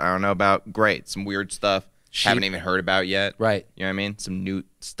other shit I don't know about? Great. Some weird stuff haven't even heard about yet. Right. You know what I mean? Some new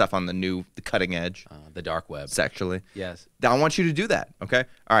stuff on the cutting edge. The dark web. Sexually. Yes. I want you to do that, okay?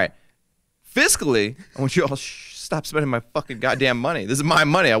 All right. Fiscally, I want you all stop spending my fucking goddamn money. This is my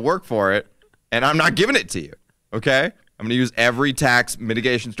money. I work for it, and I'm not giving it to you, okay? I'm going to use every tax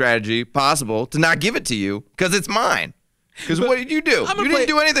mitigation strategy possible to not give it to you because it's mine. Because what did you do? You didn't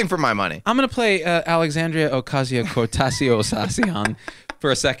do anything for my money. I'm going to play Alexandria Ocasio-Cortez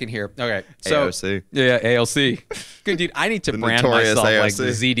for a second here. Okay. So, AOC. Yeah, AOC. Good dude. I need to brand myself AOC. like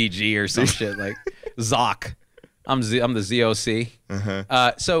ZDG or some shit, like ZOC. I'm the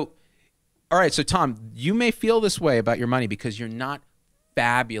ZOC. So, all right. So, Tom, you may feel this way about your money because you're not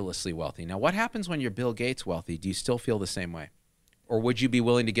fabulously wealthy. Now, what happens when you're Bill Gates wealthy? Do you still feel the same way? Or would you be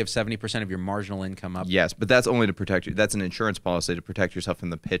willing to give 70% of your marginal income up? Yes, but that's only to protect you. That's an insurance policy to protect yourself from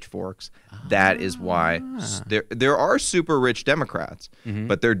the pitchforks. That is why there are super rich Democrats,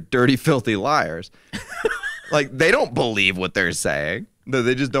 but they're dirty, filthy liars. Like, they don't believe what they're saying.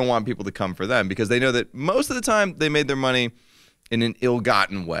 They just don't want people to come for them because they know that most of the time they made their money in an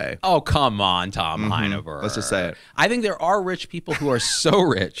ill-gotten way. Oh, come on, Tom Heineberg. Let's just say it. I think there are rich people who are so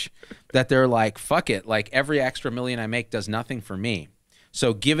rich that they're like, fuck it. Like, every extra million I make does nothing for me.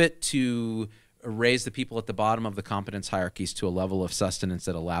 So give it to raise the people at the bottom of the competence hierarchies to a level of sustenance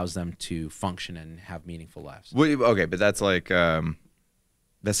that allows them to function and have meaningful lives. Well, okay, but that's like,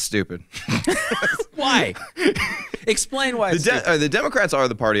 that's stupid. Why? Explain why it's the Democrats are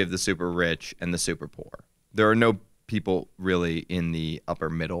the party of the super rich and the super poor. There are no people really in the upper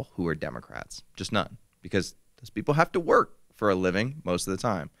middle who are Democrats. Just none. Because those people have to work for a living most of the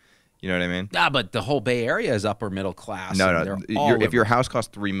time. You know what I mean? But the whole Bay Area is upper middle class. No. If your house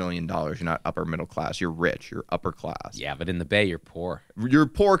costs $3 million, you're not upper middle class. You're rich. You're upper class. Yeah, but in the Bay, you're poor. You're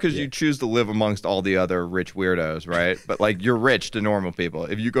poor because you choose to live amongst all the other rich weirdos, right? But, like, you're rich to normal people.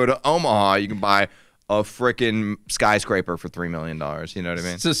 If you go to Omaha, you can buy a frickin' skyscraper for $3 million. You know what I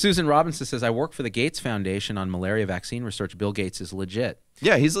mean? So Susan Robinson says, I work for the Gates Foundation on malaria vaccine research. Bill Gates is legit.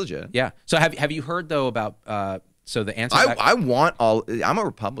 Yeah, he's legit. Yeah. So have you heard, though, about so the answer? I'm a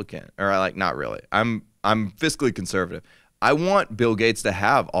Republican, or like not really. I'm fiscally conservative. I want Bill Gates to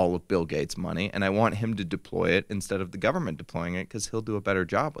have all of Bill Gates' money, and I want him to deploy it instead of the government deploying it because he'll do a better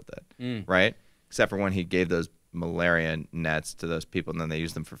job with it, right? Except for when he gave those malaria nets to those people, and then they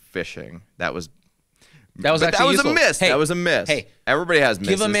used them for fishing. That was a miss. Hey, that was a miss. Hey, everybody has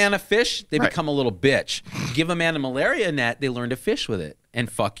misses. Give a man a fish, they become a little bitch. Give a man a malaria net, they learn to fish with it. And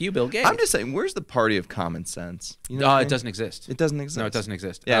fuck you, Bill Gates. I'm just saying, where's the party of common sense? You know it doesn't exist. It doesn't exist. No, it doesn't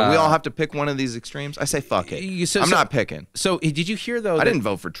exist. Yeah, we all have to pick one of these extremes. I say fuck it. I'm not picking. So did you hear, though? I didn't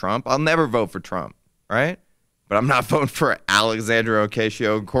vote for Trump. I'll never vote for Trump, right? But I'm not voting for Alexandria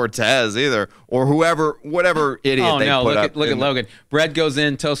Ocasio-Cortez either, or whatever idiot they put up. Look at Logan. Bread goes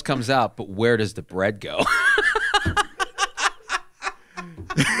in, toast comes out, but where does the bread go?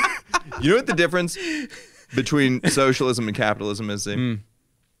 You know what the difference between socialism and capitalism is? In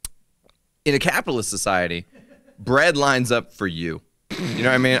a capitalist society, bread lines up for you. You know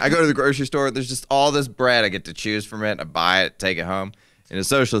what I mean? I go to the grocery store. There's just all this bread. I get to choose from it. I buy it, take it home. In a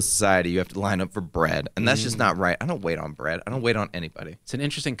socialist society, you have to line up for bread, and that's just not right. I don't wait on bread. I don't wait on anybody. It's an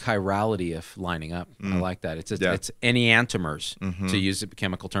interesting chirality of lining up. I like that. It's enantiomers, to use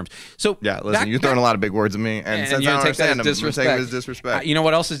chemical terms. So listen, you're throwing a lot of big words at me, and since I don't understand them, I'm taking it as disrespect. You know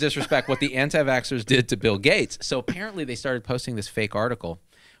what else is disrespect? What the anti-vaxxers did to Bill Gates. So apparently they started posting this fake article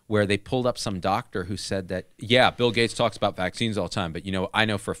where they pulled up some doctor who said that, Bill Gates talks about vaccines all the time, but I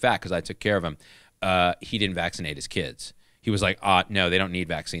know for a fact because I took care of him, he didn't vaccinate his kids. He was like, no, they don't need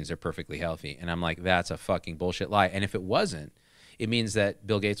vaccines. They're perfectly healthy. And I'm like, that's a fucking bullshit lie. And if it wasn't, it means that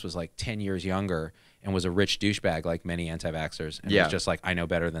Bill Gates was like 10 years younger and was a rich douchebag like many anti-vaxxers. And was just like, I know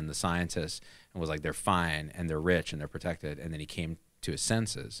better than the scientists, and was like, they're fine and they're rich and they're protected. And then he came to his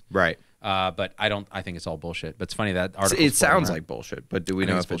senses. Right. But I think it's all bullshit. But it's funny that article. It sounds like bullshit, but do we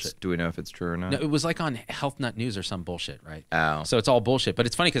know if it's true or not? No, it was like on Health Nut News or some bullshit, right? Oh. So it's all bullshit. But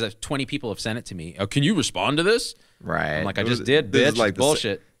it's funny because 20 people have sent it to me. Oh, can you respond to this? Right. I'm like, I just did, bitch. It's like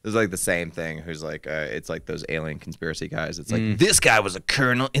bullshit. This is like the same thing. Who's like, it's like those alien conspiracy guys. It's like, this guy was a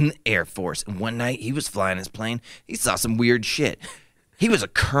colonel in the Air Force, and one night he was flying his plane. He saw some weird shit. He was a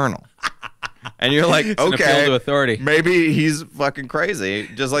colonel. And you're like, okay, an appeal to authority. Maybe he's fucking crazy,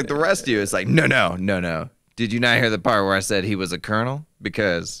 just like the rest of you. It's like, no. Did you not hear the part where I said he was a colonel?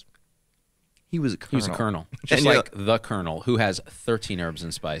 Because he was a colonel. He was a colonel. Just like the colonel who has 13 herbs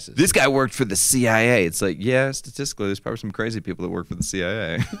and spices. This guy worked for the CIA. It's like, yeah, statistically, there's probably some crazy people that work for the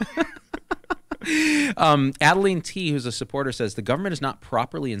CIA. Adeline T., who's a supporter, says the government is not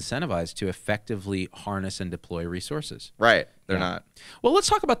properly incentivized to effectively harness and deploy resources. Right. They're not. Well, let's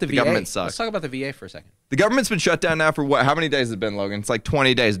talk about the VA. Government sucks. Let's talk about the VA for a second. The government's been shut down now for what? How many days has it been, Logan? It's like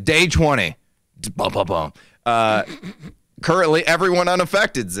 20 days. Day 20. Bum, bum, bum. Currently, everyone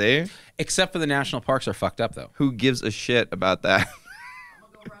unaffected, Z. Except for the national parks are fucked up, though. Who gives a shit about that?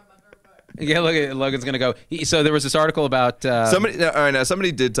 Yeah, look at Logan's gonna go. So there was this article about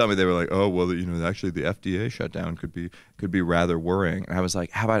somebody did tell me, they were like, oh well, actually the FDA shutdown could be rather worrying. And I was like,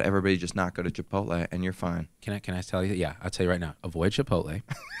 how about everybody just not go to Chipotle and you're fine? Can I tell you? Yeah, I'll tell you right now. Avoid Chipotle.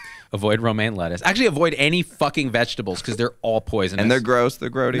 Avoid romaine lettuce. Actually, avoid any fucking vegetables because they're all poisonous. And they're gross. They're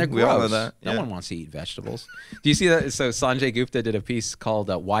grody. They're we all know that. No one wants to eat vegetables. Do you see that? So Sanjay Gupta did a piece called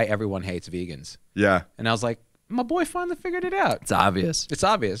 "Why Everyone Hates Vegans." Yeah. And I was like, my boy finally figured it out. It's obvious. It's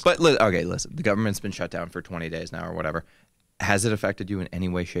obvious. But okay, listen. The government's been shut down for 20 days now or whatever. Has it affected you in any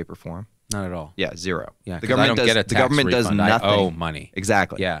way, shape, or form? Not at all. Yeah, zero. Yeah, the government does. The government does nothing. I owe money.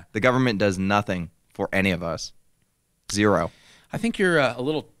 Exactly. Yeah. The government does nothing for any of us. Zero. I think you're a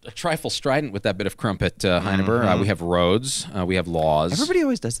trifle strident with that bit of crumpet, Heineber. We have roads. We have laws. Everybody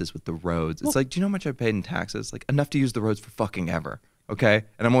always does this with the roads. It's like, do you know how much I paid in taxes? Like, enough to use the roads for fucking ever. Okay?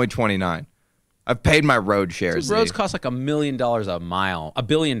 And I'm only 29. I've paid my road shares. Dude, roads cost like $1 million a mile. $1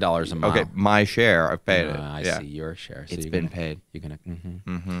 billion a mile. Okay, my share. I've paid it. I see your share. So it's been paid. You're gonna.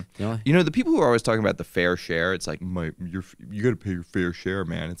 The people who are always talking about the fair share. It's like, you got to pay your fair share,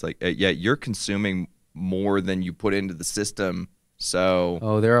 man. It's like, yeah, you're consuming more than you put into the system.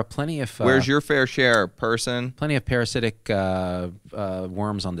 So. There are plenty of. Where's your fair share, person? Plenty of parasitic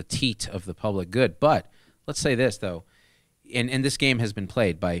worms on the teat of the public good. But let's say this though. And this game has been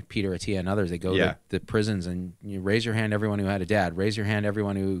played by Peter Attia and others. They go to the prisons and you raise your hand, everyone who had a dad. Raise your hand,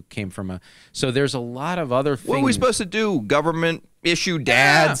 everyone who came from a. So there's a lot of other things. What are we supposed to do? Government issue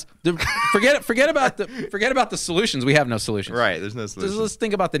dads? Yeah. Forget about the solutions. We have no solutions. Right. There's no solutions. Let's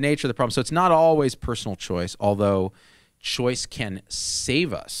think about the nature of the problem. So it's not always personal choice, although choice can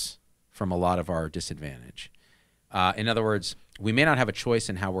save us from a lot of our disadvantage. In other words, we may not have a choice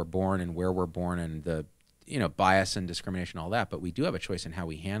in how we're born and where we're born and the bias and discrimination, all that, but we do have a choice in how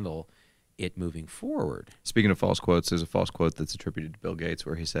we handle it moving forward. Speaking of false quotes, there's a false quote that's attributed to Bill Gates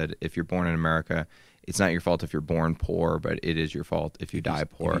where he said, if you're born in America, it's not your fault if you're born poor, but it is your fault if you die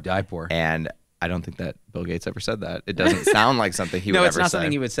poor. If you die poor. And I don't think that Bill Gates ever said that. It doesn't sound like something he would ever say. No, it's not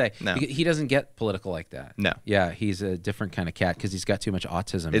something he would say. No. He doesn't get political like that. No. Yeah, he's a different kind of cat because he's got too much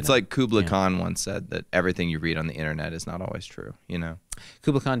autism. It's like Kubla Khan once said that everything you read on the internet is not always true,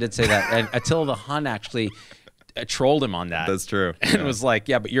 Kubla Khan did say that. And Attila the Hun actually trolled him on that. That's true. And was like,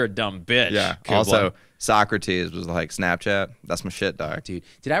 yeah, but you're a dumb bitch. Yeah. Kubla. Also, Socrates was like, Snapchat, that's my shit, dog. Dude,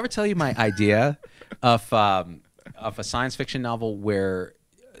 did I ever tell you my idea of a science fiction novel where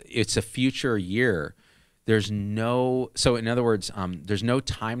it's a future year? So in other words, there's no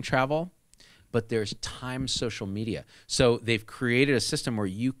time travel, but there's time social media. So they've created a system where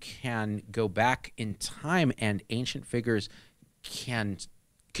you can go back in time and ancient figures can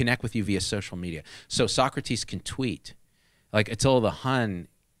connect with you via social media. So Socrates can tweet. Like Attila the Hun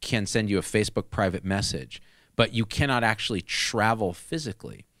can send you a Facebook private message, but you cannot actually travel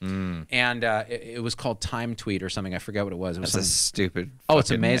physically. and it was called Time Tweet or something. I forget what it was. It was That's a stupid. Oh, it's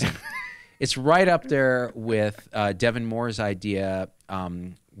fucking amazing. name. It's right up there with Devin Moore's idea.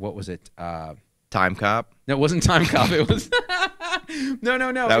 What was it? Time Cop. No, it wasn't Time Cop. It was no.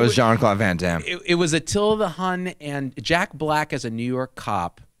 That was Jean-Claude Van Damme. It was Attila the Hun and Jack Black as a New York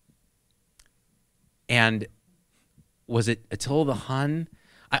cop. And was it Attila the Hun?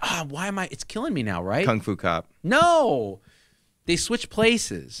 Why am I? It's killing me now, right? Kung Fu Cop. No, they switched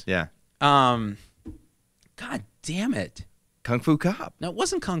places. Yeah. God damn it! Kung Fu Cop. No, it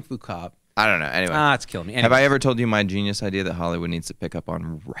wasn't Kung Fu Cop. I don't know. Anyway. It's killing me. Anyway. Have I ever told you my genius idea that Hollywood needs to pick up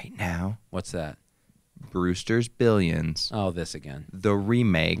on right now? What's that? Brewster's Billions. Oh, this again. The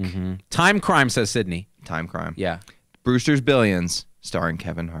remake. Time Crime, says Sydney. Time Crime. Yeah. Brewster's Billions, starring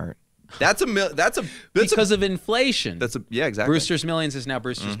Kevin Hart. That's Because of inflation. Yeah, exactly. Brewster's Millions is now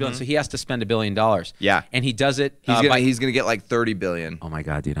Brewster's Billions, so he has to spend $1 billion. Yeah. And he does it He's gonna get like 30 billion. Oh my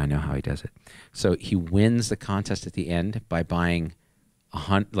God, dude, I know how he does it. So he wins the contest at the end by buying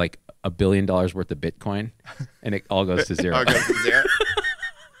 $1 billion worth of Bitcoin, and it all goes to zero. All goes to zero.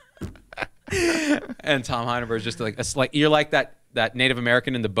 And Tom Heineberg's just like you're like that Native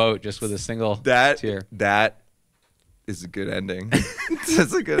American in the boat, just with a single tear. That is a good ending.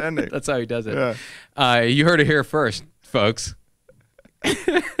 That's a good ending. That's how he does it. Yeah. You heard it here first, folks.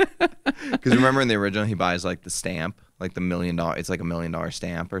 Because remember in the original, he buys like the stamp, like the $1 million. It's like $1 million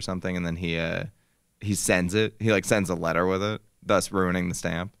stamp or something, and then he sends it. He like sends a letter with it, thus ruining the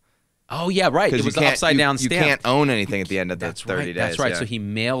stamp. Oh yeah, right. It was the upside down stamp. You can't own anything at the end of the 30 days. That's right. Yeah. So he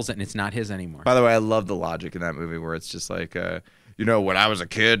mails it, and it's not his anymore. By the way, I love the logic in that movie where it's just like, when I was a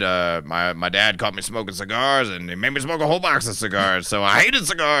kid, my dad caught me smoking cigars, and he made me smoke a whole box of cigars. So I hated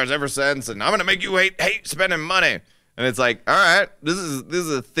cigars ever since, and I'm gonna make you hate spending money. And it's like, all right, this is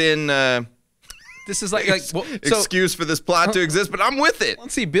a thin. This is excuse for this plot to exist, but I'm with it.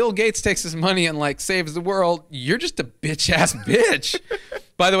 Let's see. Bill Gates takes his money and saves the world. You're just a bitch ass bitch.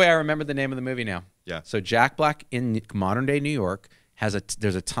 By the way, I remember the name of the movie now. Yeah. So Jack Black in modern day New York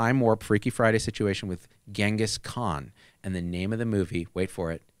there's a time warp Freaky Friday situation with Genghis Khan, and the name of the movie, wait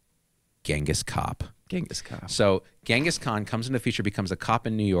for it, Genghis Cop. Genghis Cop. So Genghis Khan comes into the future, becomes a cop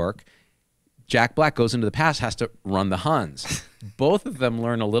in New York. Jack Black goes into the past, has to run the Huns. Both of them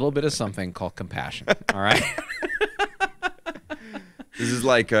learn a little bit of something called compassion. All right. This is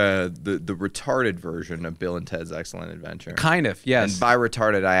like the retarded version of Bill and Ted's Excellent Adventure. Kind of, yes. And by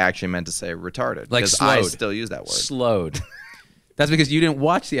retarded, I actually meant to say retarded. Like because slowed. I still use that word. Slowed. That's because you didn't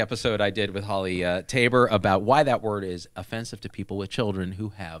watch the episode I did with Holly Tabor about why that word is offensive to people with children who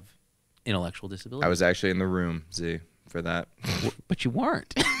have intellectual disabilities. I was actually in the room, Z, for that. But you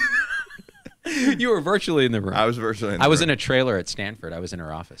weren't. You were virtually in the room. I was virtually in the room. I was in a trailer at Stanford. I was in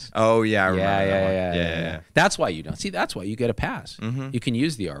her office. Oh, yeah, I remember Yeah. That's why you don't. See, that's why you get a pass. You can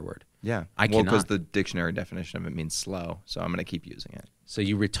use the R word. Yeah. I cannot. Well, because the dictionary definition of it means slow, so I'm going to keep using it. So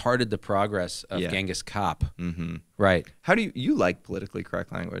you retarded the progress of Genghis Cop. Right. How do you like politically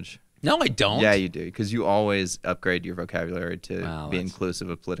correct language? No, I don't. Yeah, you do, because you always upgrade your vocabulary to be inclusive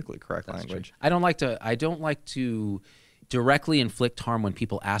of politically correct language. True. I don't like to directly inflict harm when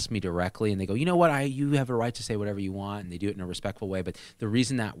people ask me directly and they go, you know what, you have a right to say whatever you want, and they do it in a respectful way, but the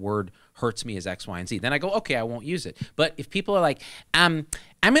reason that word hurts me is X, Y, and Z. Then I go, okay, I won't use it. But if people are like, I'm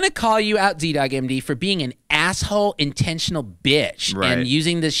going to call you out, ZDoggMD, for being an asshole intentional bitch and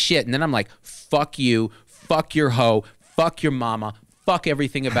using this shit, and then I'm like, fuck you, fuck your hoe, fuck your mama, fuck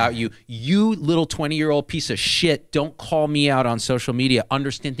everything about you. You little 20-year-old piece of shit, don't call me out on social media.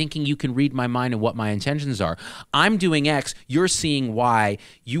 Understand, thinking you can read my mind and what my intentions are. I'm doing X, you're seeing Y.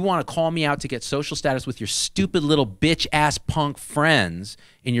 You want to call me out to get social status with your stupid little bitch-ass punk friends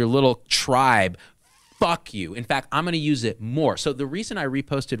in your little tribe. Fuck you. In fact, I'm going to use it more. So the reason I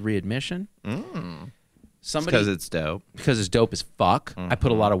reposted Readmission... Because it's dope. Because it's dope as fuck. I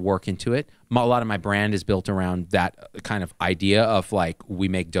put a lot of work into it. A lot of my brand is built around that kind of idea of we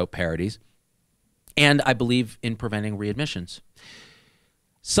make dope parodies. And I believe in preventing readmissions.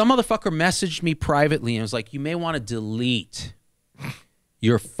 Some motherfucker messaged me privately and was like, you may want to delete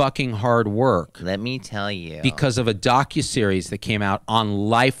your fucking hard work. Let me tell you. Because of a docuseries that came out on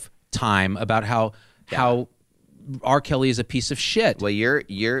Lifetime about how R. Kelly is a piece of shit. Well,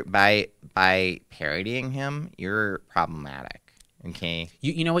 you're by parodying him, you're problematic. Okay.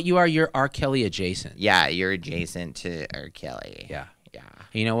 You know what you are? You're R. Kelly adjacent. Yeah, you're adjacent to R. Kelly. Yeah. Yeah.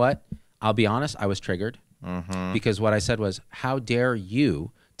 You know what? I'll be honest. I was triggered because what I said was, "How dare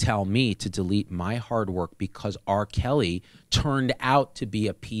you tell me to delete my hard work because R. Kelly turned out to be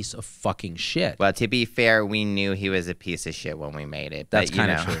a piece of fucking shit." Well, to be fair, we knew he was a piece of shit when we made it. That's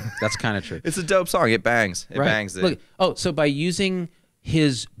kind of true. That's kind of true. It's a dope song. It bangs. It bangs. Look, so by using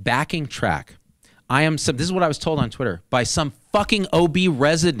his backing track. This is what I was told on Twitter by some fucking OB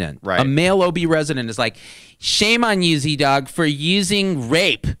resident. Right. A male OB resident is like, shame on you, Z-Dog, for using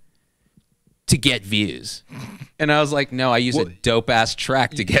rape to get views. And I was like, no, I use a dope-ass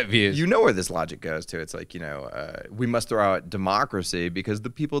track to get views. You know where this logic goes to. It's like, we must throw out democracy because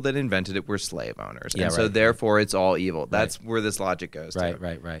the people that invented it were slave owners. Yeah, and so right. therefore it's all evil. That's where this logic goes to.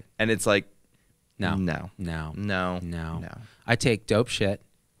 Right. And it's like, No. No. I take dope shit,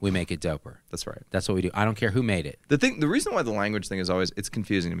 we make it doper. That's right. That's what we do. I don't care who made it. The reason why the language thing is always, it's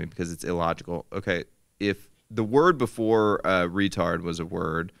confusing to me because it's illogical. Okay, if the word before retard was a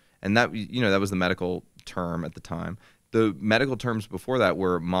word, and that that was the medical term at the time. The medical terms before that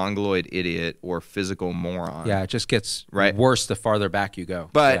were mongoloid idiot or physical moron. Yeah, it just gets worse the farther back you go.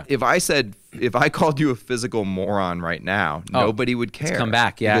 But if I called you a physical moron right now, nobody would care. It's come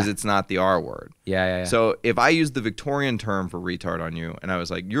back, because it's not the R word. Yeah. So if I used the Victorian term for retard on you, and I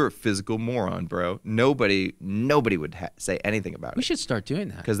was like, "You're a physical moron, bro," nobody would say anything about it. We should start doing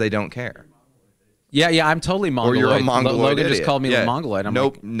that because they don't care. Yeah, I'm totally mongoloid. Or you're a mongoloid Logan idiot. just called me a mongoloid. I'm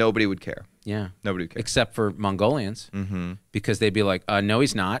like, nobody would care. Yeah, nobody would care except for Mongolians, because they'd be like, "No,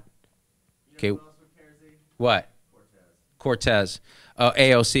 he's not." Okay, what? Cortez.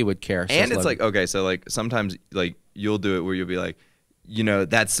 AOC would care. And it's like, okay, so like sometimes like you'll do it where you'll be like,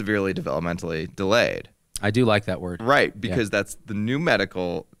 that's severely developmentally delayed. I do like that word. Right, because that's the new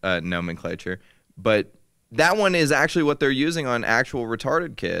medical nomenclature. But that one is actually what they're using on actual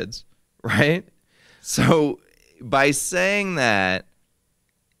retarded kids, right? So by saying that,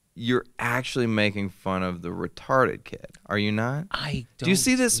 you're actually making fun of the retarded kid, are you not? I don't. Do you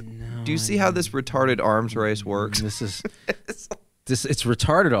see this? No, do you see how this retarded arms race works? This is it's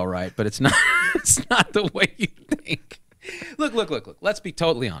retarded, all right, but it's not. It's not the way you think. Look. Let's be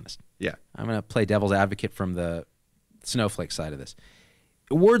totally honest. Yeah, I'm gonna play devil's advocate from the snowflake side of this.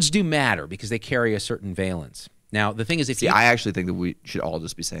 Words do matter because they carry a certain valence. Now, the thing is, I actually think that we should all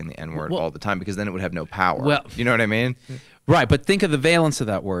just be saying the N-word all the time because then it would have no power. Well, you know what I mean? Right, but think of the valence of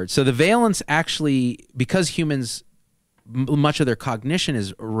that word. So the valence actually, because humans, much of their cognition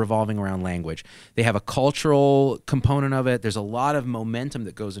is revolving around language. They have a cultural component of it. There's a lot of momentum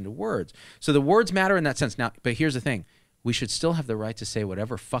that goes into words. So the words matter in that sense. Now, but here's the thing. We should still have the right to say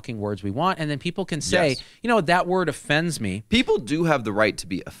whatever fucking words we want, and then people can say, that word offends me. People do have the right to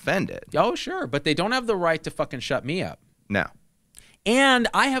be offended. Oh, sure, but they don't have the right to fucking shut me up. No. And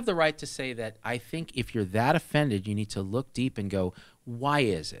I have the right to say that I think if you're that offended, you need to look deep and go, why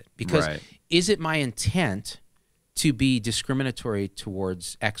is it? Because is it my intent to be discriminatory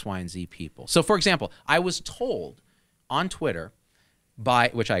towards X, Y, and Z people? So, for example, I was told on Twitter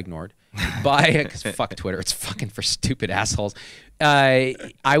which I ignored, because fuck Twitter, it's fucking for stupid assholes. I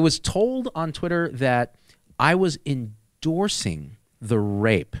was told on Twitter that I was endorsing the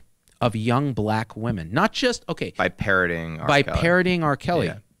rape of young black women, not just by parroting R. Kelly.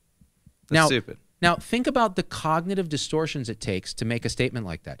 Yeah. That's stupid. Now think about the cognitive distortions it takes to make a statement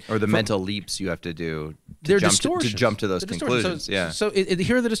like that, or the mental leaps you have to do to jump to those conclusions. So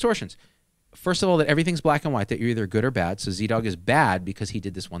here are the distortions. First of all, that everything's black and white, that you're either good or bad. So Z-Dog is bad because he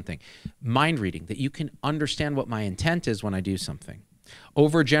did this one thing. Mind reading, that you can understand what my intent is when I do something.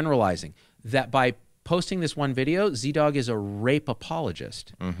 Overgeneralizing, that by posting this one video, Z-Dog is a rape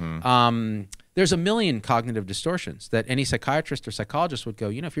apologist. There's a million cognitive distortions that any psychiatrist or psychologist would go,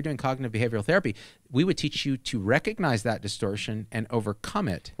 if you're doing cognitive behavioral therapy, we would teach you to recognize that distortion and overcome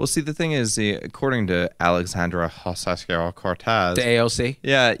it. Well, see, the thing is, according to Alexandra Ocasio-Cortez, the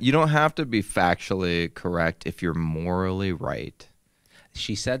AOC, you don't have to be factually correct if you're morally right.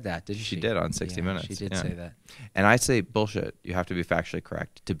 She said that, didn't she? She did on 60 Minutes. She did say that. And I say bullshit. You have to be factually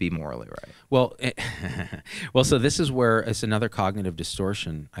correct to be morally right. Well, so this is where it's another cognitive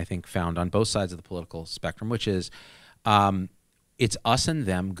distortion, I think, found on both sides of the political spectrum, which is it's us and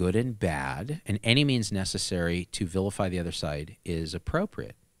them, good and bad, and any means necessary to vilify the other side is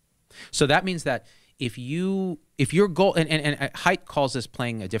appropriate. So that means that if your goal, and Haidt calls this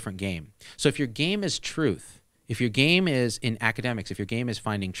playing a different game. So if your game is truth, if your game is in academics, if your game is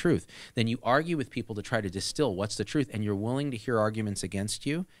finding truth, then you argue with people to try to distill what's the truth, and you're willing to hear arguments against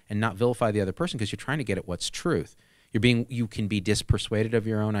you and not vilify the other person because you're trying to get at what's truth. You can be dispersuaded of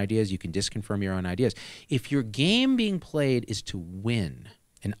your own ideas. You can disconfirm your own ideas. If your game being played is to win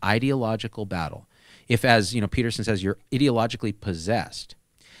an ideological battle, if, as Peterson says, you're ideologically possessed,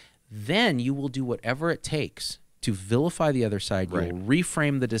 then you will do whatever it takes to vilify the other side. You'll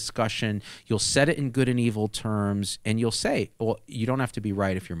reframe the discussion. You'll set it in good and evil terms, and you'll say, well, you don't have to be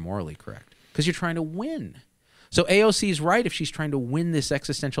right if you're morally correct because you're trying to win. So AOC is right if she's trying to win this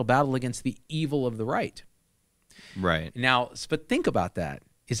existential battle against the evil of the right. Right. Now, but think about that.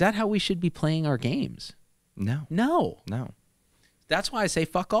 Is that how we should be playing our games? No. No. No. That's why I say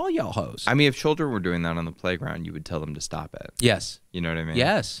fuck all y'all hoes. I mean, if children were doing that on the playground, you would tell them to stop it. Yes. You know what I mean?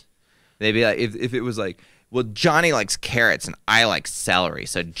 Yes. They'd be like, if it was like, well, Johnny likes carrots and I like celery,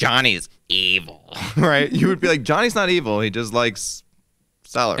 so Johnny's evil. Right? You would be like, Johnny's not evil. He just likes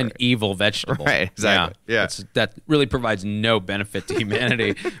celery. An evil vegetable. Right, exactly. Yeah. That really provides no benefit to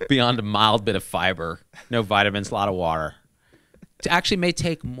humanity beyond a mild bit of fiber, no vitamins, a lot of water. It actually may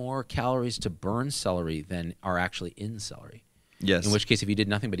take more calories to burn celery than are actually in celery. Yes. In which case, if you did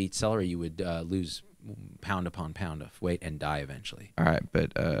nothing but eat celery, you would lose pound upon pound of weight and die eventually. All right,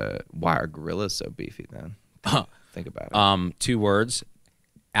 but why are gorillas so beefy then? Think about it. 2 words,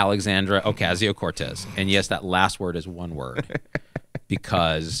 Alexandra Ocasio-Cortez. And yes, that last word is 1 word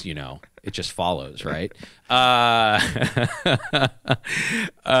because, you know, it just follows, right? Where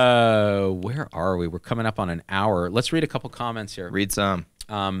are we? We're coming up on an hour. Let's read a couple comments here. Read some.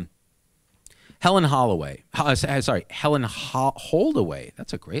 Helen Holloway. Helen Holdaway.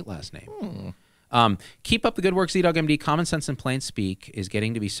 That's a great last name. Keep up the good work, ZDogg MD. Common sense in plain speak is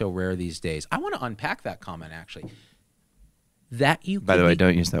getting to be so rare these days. I want to unpack that comment, actually. That you. By the way,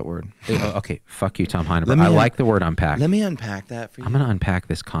 don't use that word. Okay, fuck you, Tom Heineberg. I like the word unpack. Let me unpack that for you. I'm going to unpack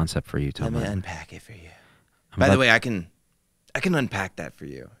this concept for you, Tom. Let me unpack it for you. By the way, I can unpack that for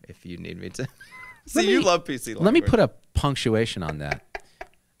you if you need me to. See, you love PC language. Let me put a punctuation on that,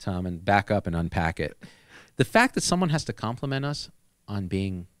 Tom, and back up and unpack it. The fact that someone has to compliment us on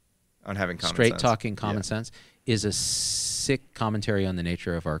being having common straight sense. talking common sense is a sick commentary on the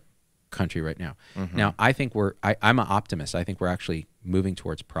nature of our country right now. Now, I think I'm an optimist. I think we're actually moving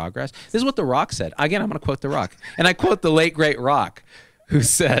towards progress. This is what The Rock said. Again, I'm going to quote The Rock. And I quote the late, great Rock, who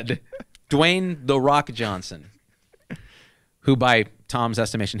said, Dwayne The Rock Johnson, who by Tom's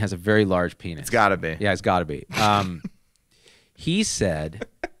estimation has a very large penis. It's got to be. Yeah, it's got to be. He said,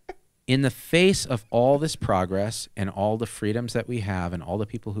 in the face of all this progress and all the freedoms that we have and all the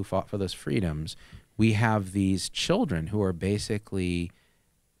people who fought for those freedoms, we have these children who are basically,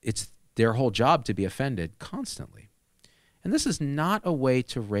 it's their whole job to be offended constantly. And this is not a way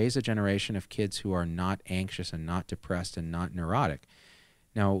to raise a generation of kids who are not anxious and not depressed and not neurotic.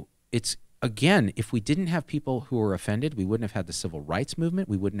 Now, it's, again, if we didn't have people who were offended, we wouldn't have had the civil rights movement.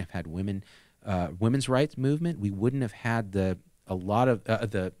 We wouldn't have had women's rights movement. We wouldn't have had a lot of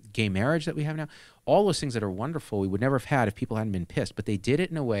the gay marriage that we have now. All those things that are wonderful, we would never have had if people hadn't been pissed. But they did it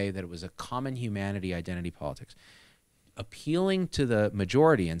in a way that it was a common humanity identity politics, appealing to the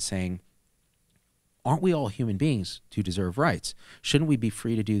majority and saying, aren't we all human beings who deserve rights? Shouldn't we be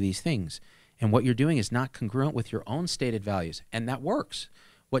free to do these things? And what you're doing is not congruent with your own stated values. And that works.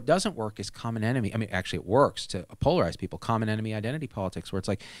 What doesn't work is common enemy. I mean, actually, it works to polarize people. Common enemy identity politics, where it's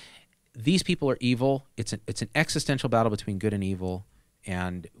like, these people are evil. It's an existential battle between good and evil,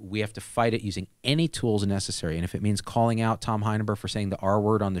 and we have to fight it using any tools necessary. And if it means calling out Tom Heineberg for saying the R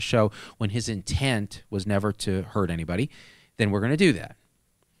word on the show when his intent was never to hurt anybody, then we're going to do that.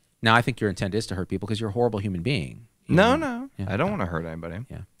 Now, I think your intent is to hurt people because you're a horrible human being. No. Yeah. I don't want to hurt anybody.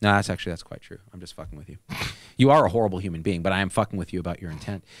 Yeah. No, that's quite true. I'm just fucking with you. You are a horrible human being, but I am fucking with you about your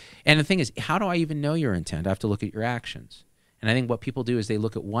intent. And the thing is, how do I even know your intent? I have to look at your actions. And I think what people do is they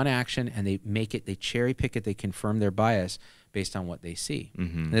look at one action and they cherry pick it, they confirm their bias based on what they see.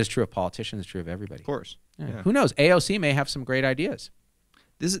 And that's true of politicians, it's true of everybody. Of course. Yeah. Yeah. Who knows? AOC may have some great ideas.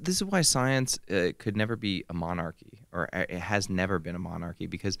 This is why science could never be a monarchy, or it has never been a monarchy,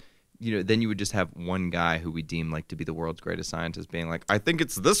 because then you would just have one guy who we deem like to be the world's greatest scientist being like, I think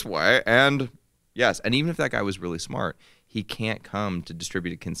it's this way, and yes. And even if that guy was really smart, he can't come to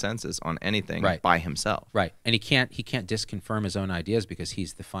distributed consensus on anything by himself. Right. And he can't disconfirm his own ideas because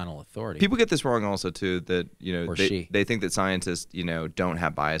he's the final authority. People get this wrong also too, that they think that scientists don't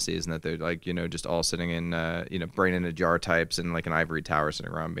have biases, and that they're like just all sitting in brain in a jar types and like an ivory tower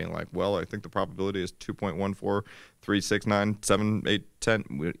sitting around being like, well, I think the probability is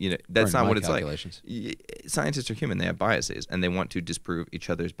 2.143697810. That's not what it's like. Scientists are human. They have biases, and they want to disprove each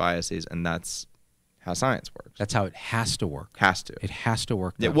other's biases, and that's how science works. That's how it has to work. Has to. It has to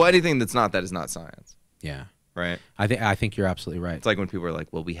work. Yeah. Well, anything that's not that is not science. Yeah. Right. I think you're absolutely right. It's like when people are like,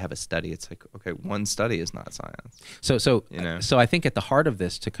 "Well, we have a study." It's like, okay, one study is not science. So I think at the heart of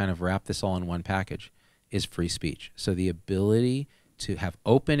this, to kind of wrap this all in one package, is free speech. So the ability to have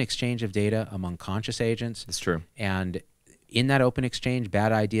open exchange of data among conscious agents. That's true. And in that open exchange,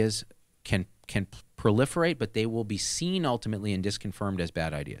 bad ideas can proliferate, but they will be seen ultimately and disconfirmed as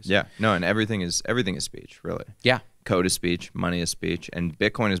bad ideas. Yeah. No, and everything is speech, really. Yeah. code is speech, money is speech, and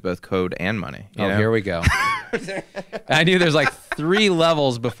Bitcoin is both code and money. You know? Here we go. I knew there's like 3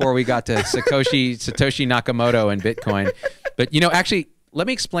 levels before we got to Satoshi Nakamoto and Bitcoin. But, actually, let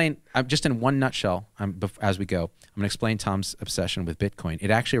me explain just in one nutshell as we go. I'm going to explain Tom's obsession with Bitcoin.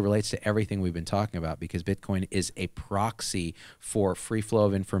 It actually relates to everything we've been talking about because Bitcoin is a proxy for free flow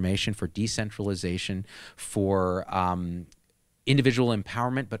of information, for decentralization, for individual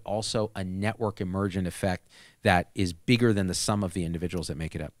empowerment, but also a network emergent effect that is bigger than the sum of the individuals that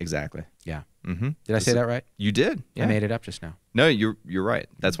make it up. Exactly. Yeah. Mm-hmm. Did I say that right? You did. Yeah. I made it up just now. No, you're right.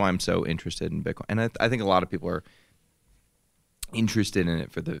 That's why I'm so interested in Bitcoin. And I think a lot of people are interested in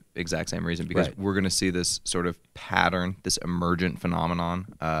it for the exact same reason, because we're going to see this sort of pattern, this emergent phenomenon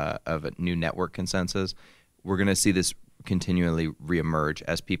of a new network consensus. We're going to see this continually reemerge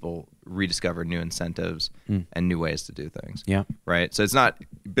as people rediscover new incentives and new ways to do things. Yeah. Right. So it's not,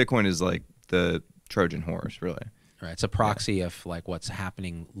 Bitcoin is like the Trojan horse, really. Right. It's a proxy of like what's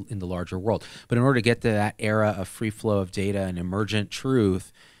happening in the larger world. But in order to get to that era of free flow of data and emergent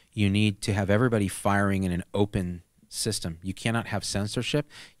truth, you need to have everybody firing in an open system. You cannot have censorship.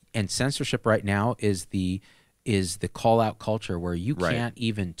 And censorship right now is the call out culture where you can't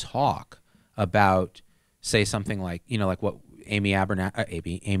even talk about, say, something like, like what Amy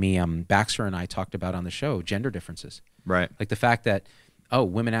Baxter and I talked about on the show, gender differences. Right. Like the fact that,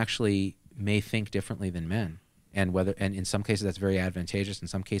 women actually may think differently than men. And in some cases that's very advantageous. In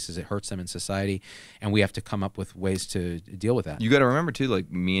some cases it hurts them in society, and we have to come up with ways to deal with that. You got to remember too,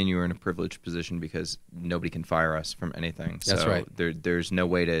 like me and you are in a privileged position because nobody can fire us from anything. That's right. There's no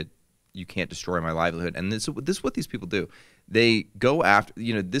way you can't destroy my livelihood. And this is what these people do. They go after,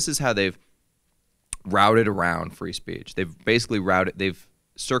 this is how they've routed around free speech. They've basically they've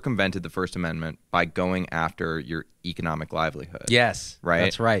circumvented the First Amendment by going after your economic livelihood. Yes, right.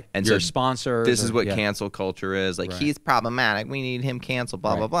 That's right. And your so sponsors. This is what cancel culture is. Like, he's problematic. We need him canceled.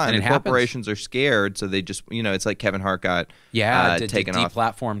 Blah blah blah. And corporations are scared, so they just it's like Kevin Hart got taken off,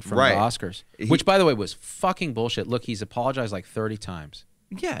 deplatformed from the Oscars, which by the way was fucking bullshit. Look, he's apologized like 30 times.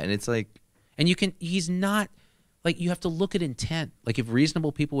 Yeah, and it's like, and he's not. Like, you have to look at intent. Like, if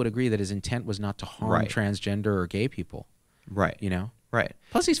reasonable people would agree that his intent was not to harm transgender or gay people. Right. Right.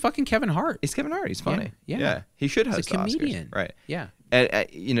 Plus, he's fucking Kevin Hart. He's Kevin Hart. He's funny. Yeah. He should host He's a comedian. Oscars. Right. Yeah.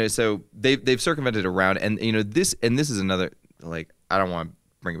 And so they've circumvented around, and this is another, like, I don't want to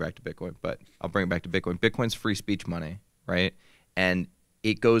bring it back to Bitcoin, but I'll bring it back to Bitcoin. Bitcoin's free speech money, right? And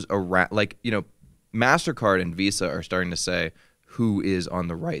it goes around, like, MasterCard and Visa are starting to say who is on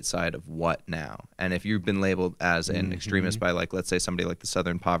the right side of what now. And if you've been labeled as an extremist by, like, let's say somebody like the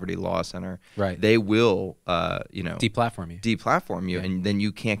Southern Poverty Law Center, they will, deplatform you, and then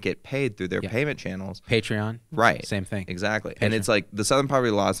you can't get paid through their payment channels. Patreon, right? Same thing. Exactly. Patreon. And it's like the Southern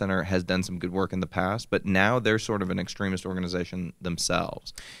Poverty Law Center has done some good work in the past, but now they're sort of an extremist organization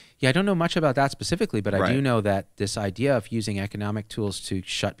themselves. Yeah, I don't know much about that specifically, but I do know that this idea of using economic tools to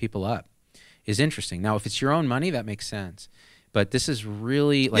shut people up is interesting. Now, if it's your own money, that makes sense. But this is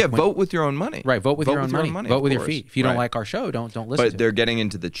really like vote with your own money. Right, vote with your own money. Vote with your feet. If you don't like our show, don't listen to it. But they're getting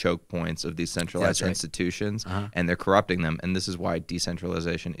into the choke points of these centralized institutions, and they're corrupting them. And this is why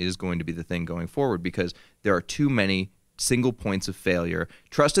decentralization is going to be the thing going forward, because there are too many single points of failure.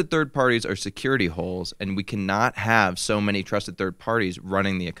 Trusted third parties are security holes, and we cannot have so many trusted third parties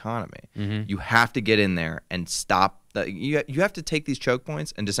running the economy. You have to get in there and stop. You have to take these choke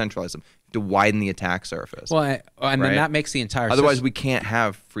points and decentralize them to widen the attack surface. Well, and then that makes the entire Otherwise, system, we can't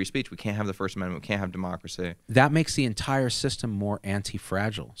have free speech. We can't have the First Amendment. We can't have democracy. That makes the entire system more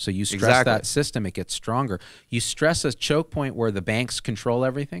anti-fragile. So you stress that system, it gets stronger. You stress a choke point where the banks control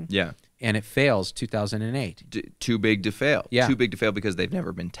everything. Yeah. And it fails 2008. Too big to fail. Yeah. Too big to fail because they've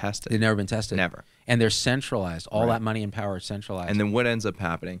never been tested. They've never been tested. Never. And they're centralized. All that money and power is centralized. And then what ends up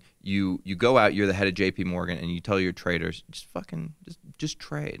happening? You go out, you're the head of JP Morgan, and you tell your traders, just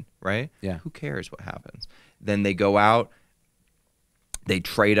trade, right? Yeah. Who cares what happens? Then they go out, they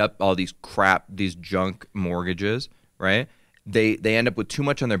trade up all these junk mortgages, right? They end up with too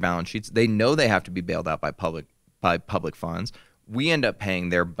much on their balance sheets. They know they have to be bailed out by public funds. We end up paying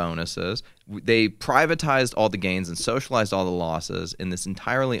their bonuses. They privatized all the gains and socialized all the losses in this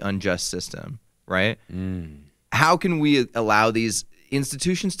entirely unjust system, right? How can we allow these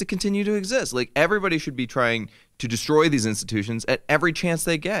institutions to continue to exist? Like, everybody should be trying to destroy these institutions at every chance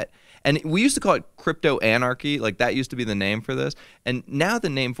they get. And we used to call it crypto anarchy. Like, that used to be the name for this. And now the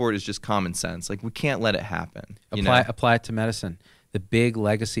name for it is just common sense. Like, we can't let it happen. Apply it to medicine. The big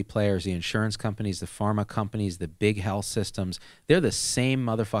legacy players, the insurance companies, the pharma companies, the big health systems, they're the same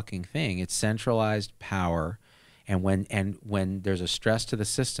motherfucking thing. It's centralized power. And when there's a stress to the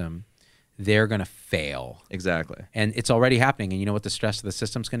system, they're going to fail. Exactly. And it's already happening. And you know what the stress of the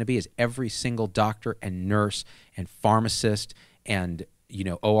system's going to be is every single doctor and nurse and pharmacist and, you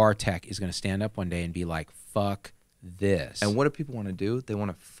know, OR tech is going to stand up one day and be like, fuck this. And what do people want to do? They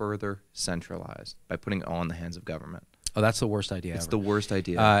want to further centralize by putting it all in the hands of government. Oh, that's the worst idea It's ever. the worst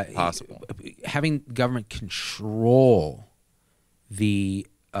idea possible. Having government control the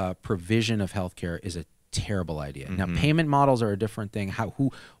provision of healthcare is a terrible idea. Now, payment models are a different thing.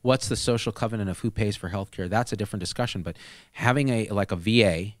 What's the social covenant of who pays for healthcare? That's a different discussion. But having a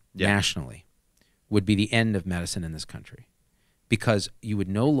VA nationally would be the end of medicine in this country, because you would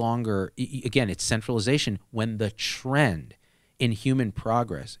no longer, again, it's centralization when the trend in human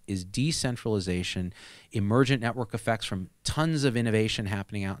progress is decentralization, emergent network effects from tons of innovation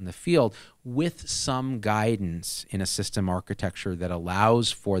happening out in the field with some guidance in a system architecture that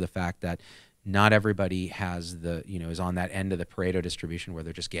allows for the fact that not everybody has is on that end of the Pareto distribution where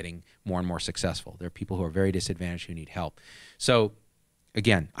they're just getting more and more successful. There are people who are very disadvantaged who need help. So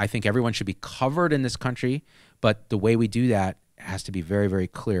again, I think everyone should be covered in this country, but the way we do that has to be very, very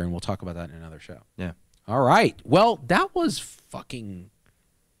clear, and we'll talk about that in another show. Yeah. All right. Well, that was fucking,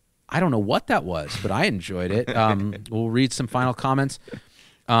 I don't know what that was, but I enjoyed it. We'll read some final comments.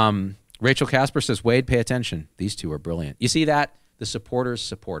 Rachel Casper says, Wade, pay attention. These two are brilliant. You see that? The supporters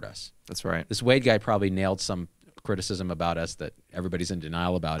support us. That's right. This Wade guy probably nailed some criticism about us that everybody's in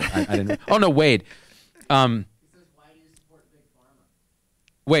denial about it. I didn't. Oh, no, Wade. He says, why do you support Big Pharma?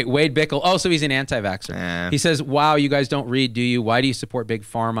 Wait, Wade Bickle. Oh, so he's an anti-vaxxer. He says, wow, you guys don't read, do you? Why do you support Big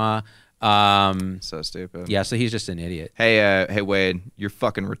Pharma? So stupid. Yeah, so he's just an idiot. Hey, Wade, you're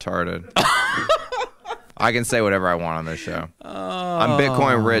fucking retarded. I can say whatever I want on this show. I'm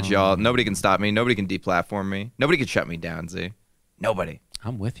Bitcoin rich, y'all. Nobody can stop me. Nobody can deplatform me. Nobody can shut me down, Z. Nobody.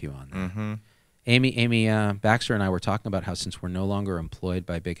 I'm with you on that. Amy Baxter and I were talking about how since we're no longer employed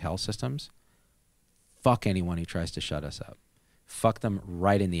by big health systems, fuck anyone who tries to shut us up. Fuck them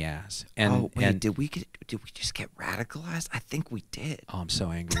right in the ass. And, did we just get radicalized? I think we did. Oh, I'm so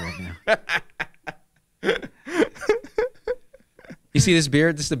angry right now. You see this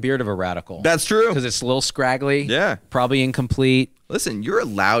beard? This is the beard of a radical. That's true. Because it's a little scraggly. Yeah. Probably incomplete. Listen, you're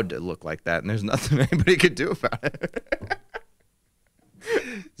allowed to look like that, and there's nothing anybody could do about it.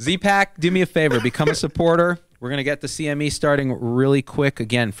 Z-Pack, do me a favor. Become a supporter. We're going to get the CME starting really quick,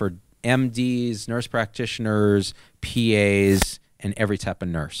 again, for MDs, nurse practitioners, PAs, and every type of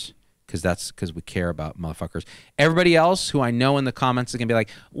nurse. Because we care about motherfuckers. Everybody else who I know in the comments is going to be like,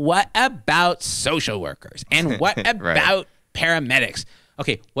 what about social workers? And what about paramedics?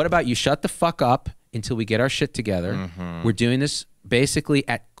 Okay, what about you shut the fuck up until we get our shit together? We're doing this basically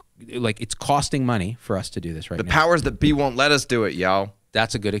at, like, it's costing money for us to do this right now. The powers that be won't let us do it, y'all.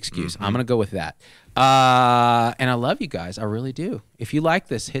 That's a good excuse. I'm going to go with that. And I love you guys. I really do. If you like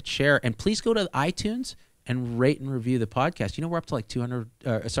this, hit share. And please go to iTunes and rate and review the podcast. You know, we're up to like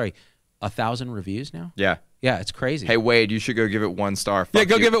 1,000 reviews now. Yeah. Yeah, it's crazy. Hey, Wade, you should go give it 1 star. Yeah,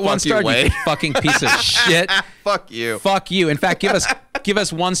 go give it 1 star, you fucking piece of shit. Fuck you. Fuck you. In fact, give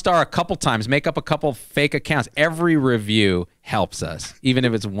us 1 star a couple times. Make up a couple fake accounts. Every review helps us, even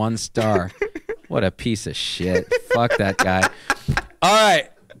if it's 1 star. What a piece of shit. Fuck that guy. All right.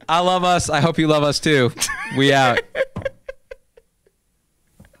 I love us. I hope you love us too. We out.